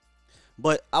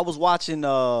 But I was watching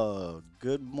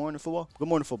Good Morning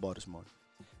Football this morning.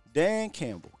 Dan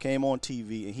Campbell came on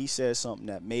TV, and he said something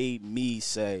that made me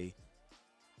say,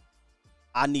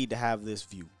 I need to have this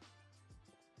view.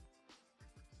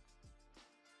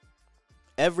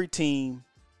 every team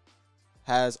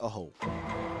has a hole.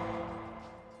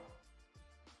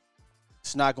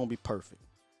 It's not going to be perfect.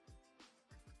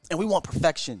 And we want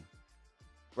perfection,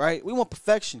 right? We want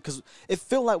perfection because it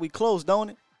feel like we close, don't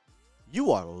it?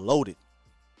 You are loaded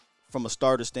from a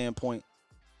starter standpoint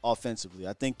offensively.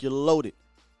 I think you're loaded,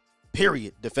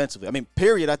 period, defensively. I mean,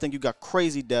 period, I think you got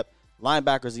crazy depth.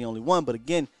 Linebacker's the only one. But,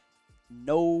 again,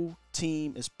 no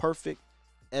team is perfect.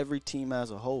 Every team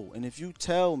has a hole. And if you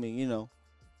tell me, you know,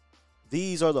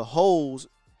 these are the holes,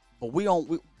 but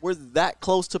we're that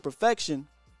close to perfection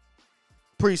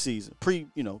preseason,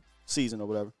 season or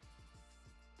whatever,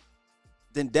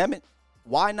 then damn it,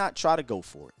 why not try to go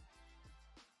for it?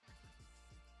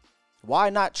 Why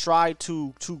not try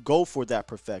to go for that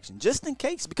perfection? Just in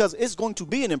case, because it's going to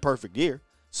be an imperfect year.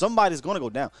 Somebody's going to go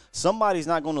down. Somebody's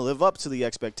not going to live up to the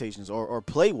expectations or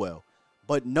play well.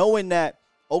 But knowing that,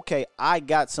 okay, I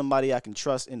got somebody I can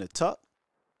trust in the tuck,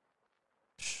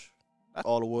 that's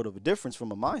all the world of a difference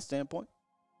from a mind standpoint.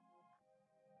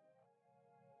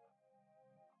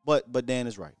 But Dan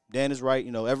is right. Dan is right.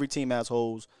 You know, every team has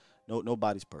holes.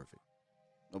 Nobody's perfect.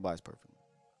 Nobody's perfect.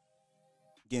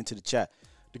 Get into the chat.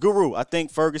 The Guru, I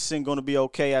think Ferguson going to be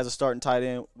okay as a starting tight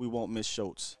end. We won't miss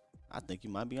Schultz. I think you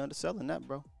might be underselling that,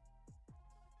 bro.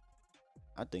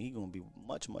 I think he's going to be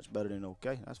much, much better than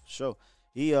okay. That's for sure.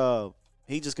 He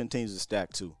just continues to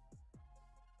stack, too.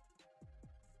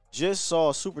 Just saw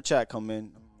a super chat come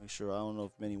in. Let me make sure. I don't know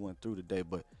if many went through today,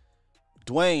 but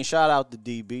Dwayne, shout out to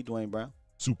DB, Dwayne Brown.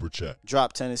 Super chat.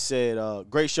 Drop 10 and said,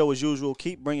 great show as usual.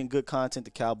 Keep bringing good content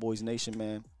to Cowboys Nation,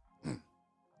 man.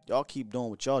 Y'all keep doing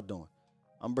what y'all doing.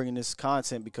 I'm bringing this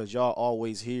content because y'all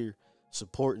always here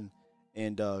supporting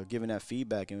and giving that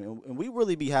feedback. And we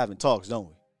really be having talks, don't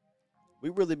we?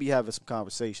 We really be having some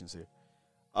conversations here.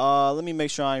 Let me make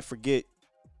sure I ain't forget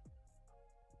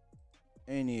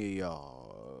any of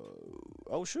y'all.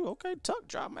 Oh, shoot. Okay, Tuck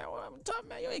drop, man. What happened, Tuck,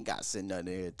 man? You ain't got to send nothing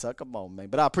here, Tuck. Come on, man.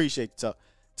 But I appreciate you, Tuck.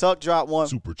 Tuck dropped one.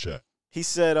 Super chat. He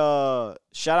said,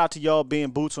 shout out to y'all being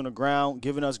boots on the ground,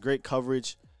 giving us great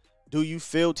coverage. Do you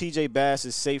feel TJ Bass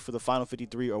is safe for the final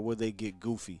 53 or will they get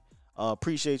goofy?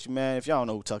 Appreciate you, man. If y'all don't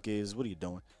know who Tuck is, what are you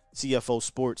doing? CFO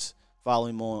Sports. Follow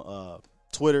him on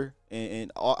Twitter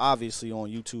and obviously on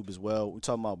YouTube as well. We're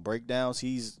talking about breakdowns.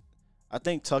 I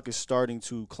think Tuck is starting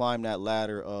to climb that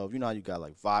ladder of, you know how you got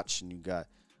like Vach and you got,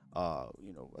 I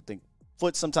think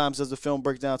Foot sometimes does the film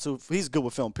breakdown too. He's good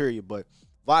with film, period, but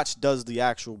Vach does the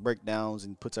actual breakdowns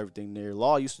and puts everything there.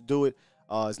 Law used to do it.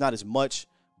 It's not as much,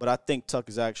 but I think Tuck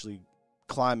is actually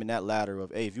climbing that ladder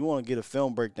of, hey, if you want to get a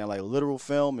film breakdown, like a literal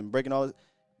film and breaking all this,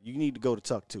 you need to go to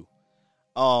Tuck too.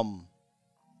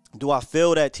 Do I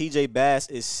feel that TJ Bass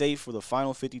is safe for the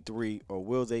final 53 or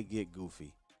will they get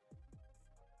goofy?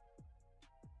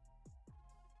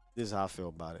 This is how I feel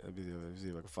about it. Let me see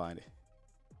if I can find it.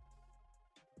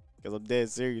 Because I'm dead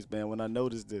serious, man, when I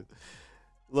noticed this.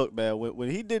 Look, man,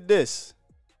 when he did this.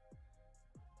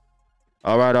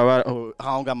 All right. Oh, I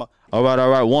don't got my. All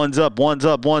right. One's up.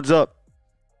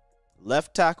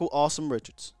 Left tackle, Awesome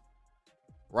Richards.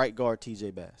 Right guard,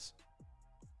 TJ Bass.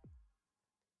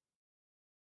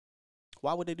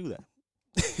 Why would they do that?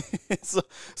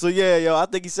 so yeah, yo, I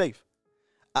think he's safe.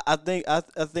 I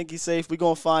think he's safe. We're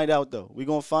gonna find out though. We're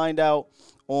gonna find out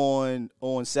on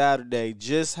Saturday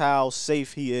just how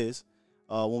safe he is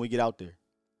when we get out there.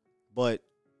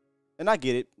 And I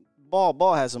get it.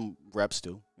 Ball has some reps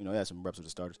too. You know, he has some reps with the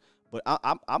starters. But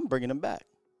I'm bringing him back.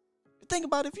 Think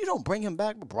about it. If you don't bring him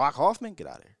back, Brock Hoffman, get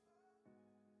out of here.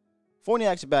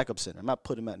 Fourniak's your backup center. I'm not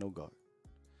putting him at no guard.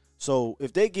 So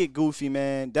if they get goofy,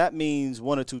 man, that means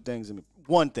one or two things.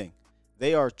 One thing,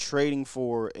 they are trading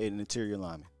for an interior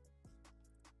lineman.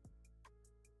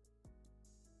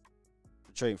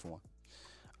 They're trading for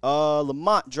one.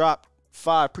 Lamont dropped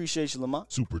 5. Appreciate you,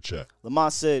 Lamont. Super chat.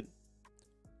 Lamont said,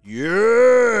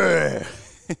 yeah.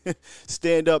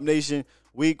 Stand up, nation.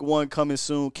 Week 1 coming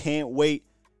soon. Can't wait.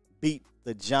 Beat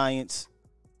the Giants.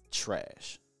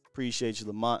 Trash. Appreciate you,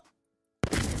 Lamont.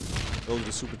 Those are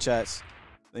the super chats.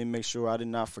 Let me make sure I did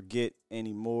not forget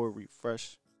any more.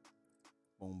 Refresh.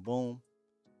 Boom, boom.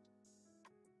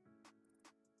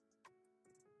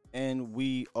 And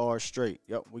we are straight.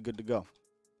 Yep, we good to go.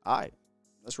 All right.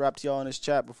 Let's wrap to y'all in this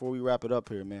chat before we wrap it up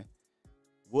here, man.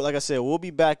 Well, like I said, we'll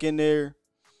be back in there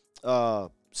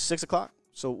 6 o'clock.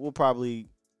 So we'll probably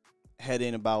head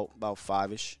in about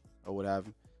 5-ish or what have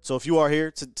you. So if you are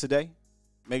here today,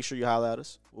 make sure you holler at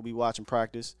us. We'll be watching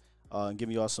practice and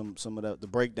giving y'all some of the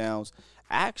breakdowns.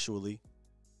 Actually,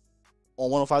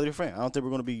 on 105.3 Fan. I don't think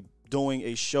we're going to be doing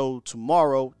a show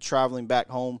tomorrow, traveling back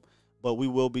home, but we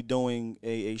will be doing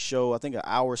a show, I think an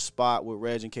hour spot with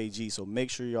Reg and KG. So make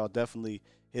sure y'all definitely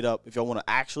hit up. If y'all want to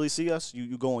actually see us,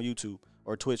 you go on YouTube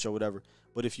or Twitch or whatever.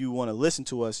 But if you want to listen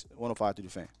to us, 105 through the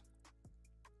fan.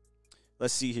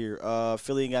 Let's see here.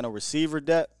 Philly ain't got no receiver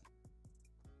depth.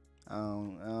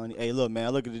 Hey, look, man, I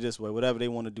look at it this way. Whatever they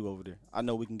want to do over there, I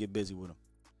know we can get busy with them.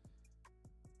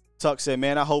 Tuck said,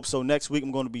 man, I hope so. Next week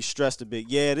I'm going to be stressed a bit.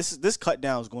 Yeah, this cut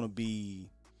down is going to be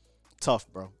tough,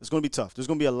 bro. It's going to be tough. There's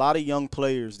going to be a lot of young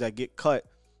players that get cut.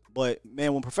 But,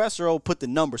 man, when Professor O put the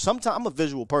number, sometimes I'm a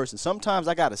visual person. Sometimes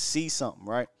I got to see something,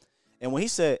 right? And when he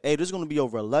said, hey, there's going to be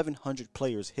over 1,100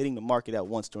 players hitting the market at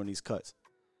once during these cuts,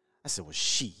 I said, well,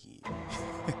 shit.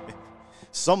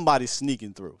 Somebody's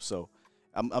sneaking through. So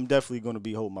I'm definitely going to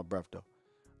be holding my breath,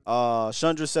 though.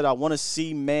 Chandra said, I want to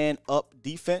see man-up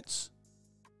defense.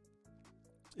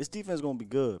 This defense is going to be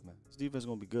good, man. This defense is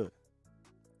going to be good.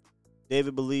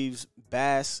 David believes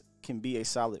Bass can be a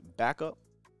solid backup.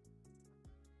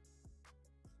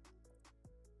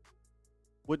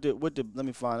 Let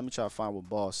me try to find what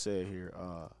Ball said here.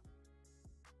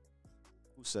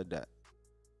 Who said that?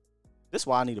 This is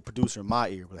why I need a producer in my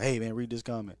ear. But hey, man, read this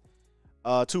comment.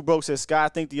 Two Broke says, Sky, I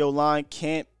think the O-line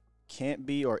can't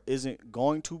be or isn't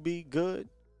going to be good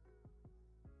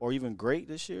or even great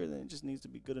this year. Then it just needs to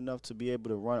be good enough to be able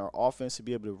to run our offense, to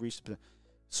be able to reach.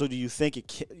 So do you think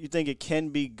it can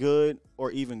be good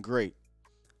or even great?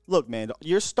 Look, man,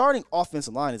 your starting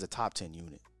offensive line is a top 10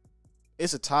 unit.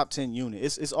 It's a top 10 unit.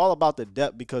 It's all about the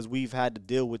depth because we've had to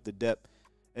deal with the depth.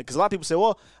 Because a lot of people say,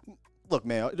 well, look,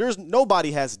 man,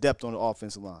 nobody has depth on the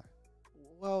offensive line.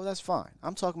 Well, that's fine.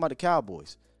 I'm talking about the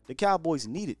Cowboys. The Cowboys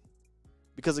need it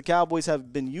because the Cowboys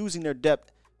have been using their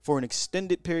depth for an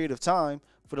extended period of time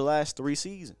for the last 3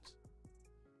 seasons.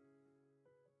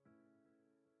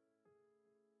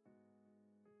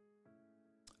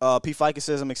 P. Ficus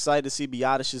says, I'm excited to see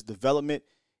Biadish's development.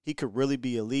 He could really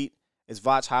be elite. As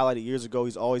Vach highlighted years ago,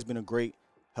 he's always been a great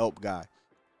help guy.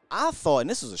 I thought, and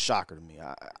this was a shocker to me,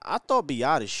 I thought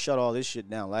Biadasz shut all this shit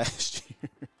down last year.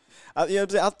 You know what I'm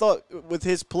saying? I thought with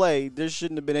his play, there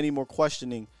shouldn't have been any more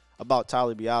questioning about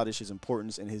Tyler Biadasz's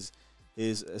importance and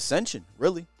his ascension,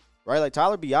 really. Right? Like,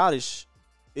 Tyler Biadasz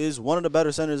is one of the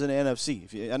better centers in the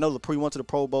NFC. I know Lepre went to the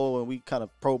Pro Bowl and we kind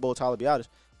of Pro Bowl Tyler Biadasz.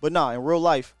 But nah, in real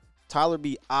life, Tyler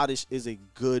Biadasz is a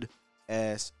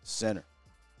good-ass center.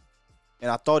 And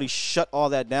I thought he shut all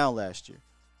that down last year.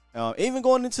 Even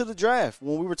going into the draft,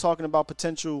 when we were talking about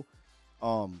potential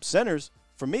centers,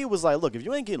 for me, it was like, look, if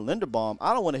you ain't getting Linderbaum,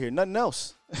 I don't want to hear nothing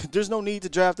else. There's no need to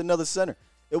draft another center.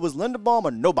 It was Linderbaum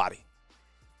or nobody.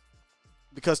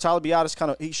 Because Tyler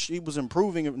Biadasz he was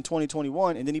improving in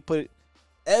 2021, and then he put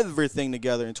everything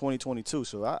together in 2022.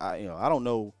 So I don't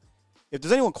know if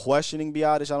there's anyone questioning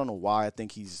Biadasz. I don't know why. I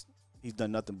think he's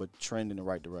done nothing but trend in the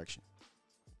right direction.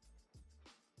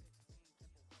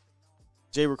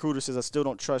 Jay Recruiter says, I still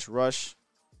don't trust Rush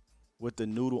with the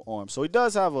noodle arm. So he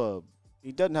doesn't have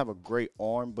a great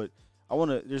arm, but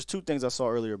there's 2 things I saw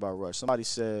earlier about Rush. Somebody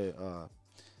said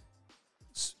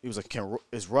he was like, can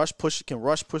Rush push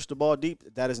the ball deep?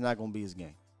 That is not going to be his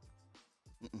game.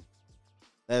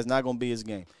 That is not going to be his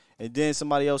game. And then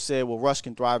somebody else said, well, Rush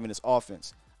can thrive in this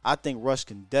offense. I think Rush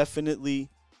can definitely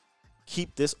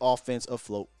keep this offense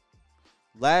afloat.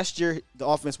 Last year, the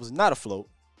offense was not afloat,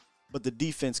 but the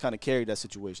defense kind of carried that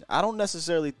situation. I don't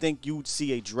necessarily think you would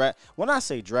see a when I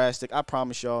say drastic, I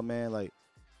promise y'all, man, like,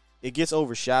 it gets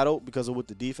overshadowed because of what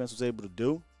the defense was able to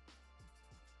do.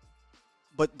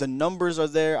 But the numbers are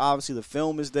there. Obviously, the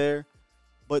film is there.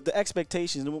 But the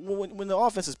expectations, when the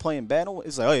offense is playing bad,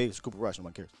 it's like, oh, hey, it's Cooper Rush.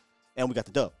 Nobody cares. And we got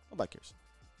the dub. Nobody cares.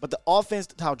 But the offense,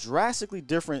 how drastically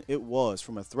different it was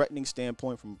from a threatening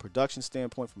standpoint, from a production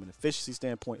standpoint, from an efficiency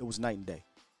standpoint, it was night and day.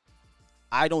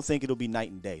 I don't think it'll be night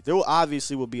and day. There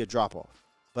will be a drop-off,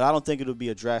 but I don't think it'll be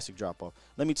a drastic drop-off.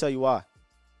 Let me tell you why.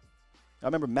 I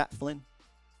remember Matt Flynn,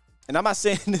 and I'm not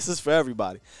saying this is for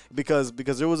everybody because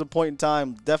there was a point in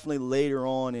time, definitely later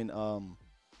on in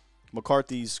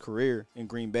McCarthy's career in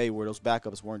Green Bay, where those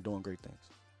backups weren't doing great things.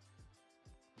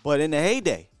 But in the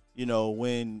heyday,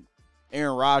 when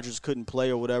Aaron Rodgers couldn't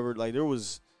play or whatever, like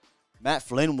Matt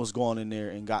Flynn was going in there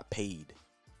and got paid.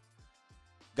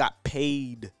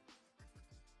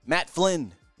 Matt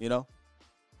Flynn,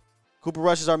 Cooper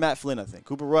Rush is our Matt Flynn, I think.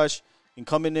 Cooper Rush can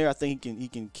come in there. I think he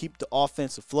can keep the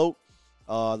offense afloat.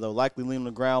 They'll likely lean on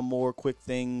the ground more, quick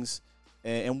things,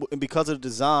 and because of the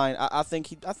design, I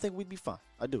think we'd be fine.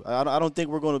 I do. I don't think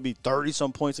we're going to be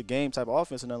 30-some points a game type of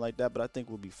offense or nothing like that, but I think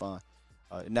we'll be fine.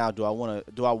 Now, do I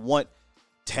want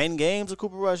 10 games of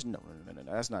Cooper Rush? No,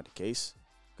 that's not the case.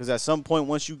 Because at some point,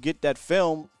 once you get that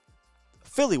film,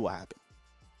 Philly will happen.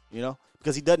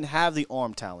 Because he doesn't have the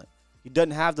arm talent. He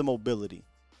doesn't have the mobility.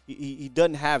 He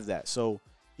doesn't have that. So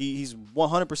He's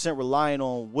 100% relying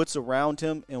on what's around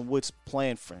him and what's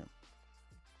planned for him.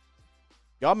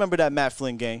 Y'all remember that Matt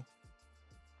Flynn game?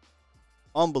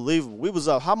 Unbelievable. We was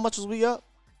up. How much was we up?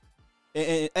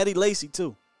 And Eddie Lacy,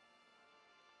 too.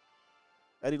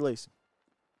 Eddie Lacy.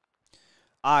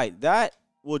 All right, that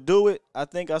will do it. I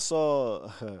think I saw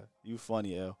you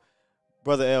funny, L.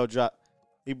 Brother L dropped.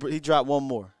 He dropped one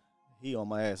more. He on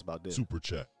my ass about this. Super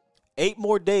chat. 8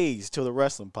 more days till the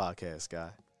wrestling podcast,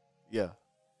 guy. Yeah.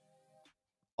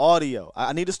 Audio.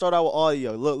 I need to start out with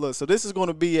audio. Look. So this is going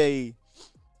to be a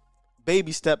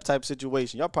baby step type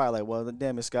situation. Y'all probably like, well,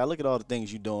 damn it, Sky, look at all the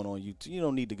things you're doing on YouTube. You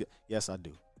don't need to get. Yes, I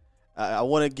do. I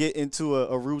want to get into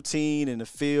a routine and a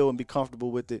feel and be comfortable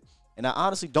with it. And I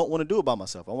honestly don't want to do it by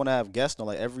myself. I want to have guests on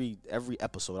like every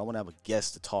episode. I want to have a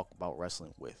guest to talk about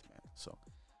wrestling with, man. So,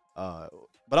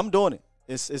 but I'm doing it.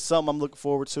 It's something I'm looking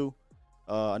forward to.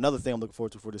 Another thing I'm looking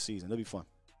forward to for this season. It'll be fun.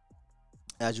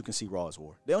 As you can see, Raw is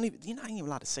War. You're not even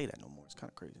allowed to say that no more. It's kind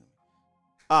of crazy.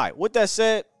 All right. With that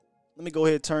said, let me go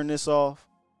ahead and turn this off.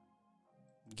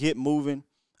 Get moving.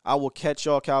 I will catch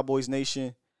y'all, Cowboys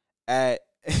Nation, I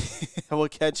will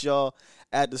catch y'all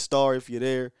at the Star if you're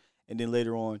there. And then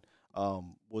later on,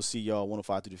 we'll see y'all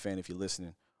 105 through the Fan if you're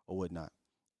listening or whatnot.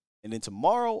 And then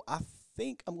tomorrow, I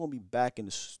think I'm going to be back in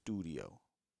the studio,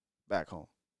 back home.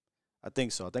 I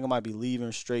think so. I think I might be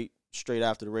leaving straight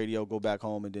after the radio, go back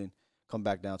home, and then come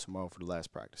back down tomorrow for the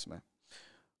last practice, man.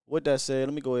 With that said,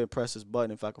 let me go ahead and press this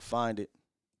button if I can find it.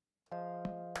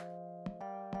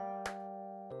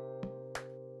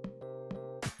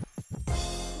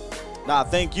 Nah,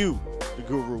 thank you, the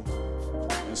Guru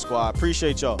and Squad.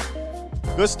 Appreciate y'all.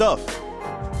 Good stuff.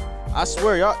 I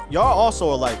swear, y'all also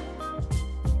are like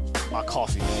my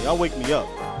coffee, man. Y'all wake me up.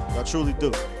 Y'all truly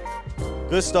do.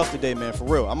 Good stuff today, man. For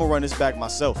real. I'm going to run this back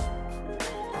myself.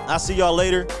 I'll see y'all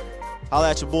later. Holla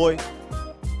at your boy.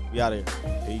 We out of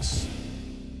here. Peace.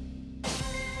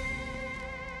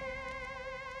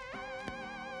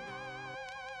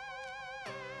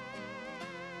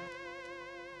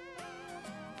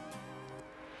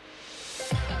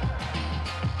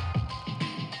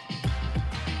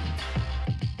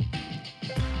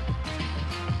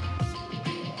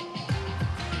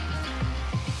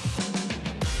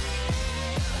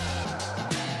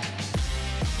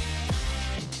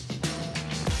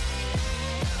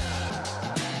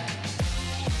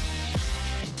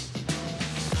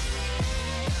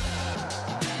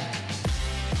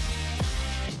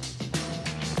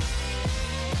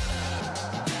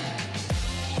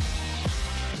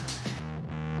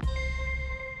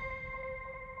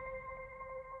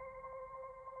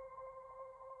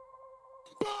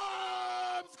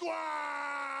 Bomb Squad!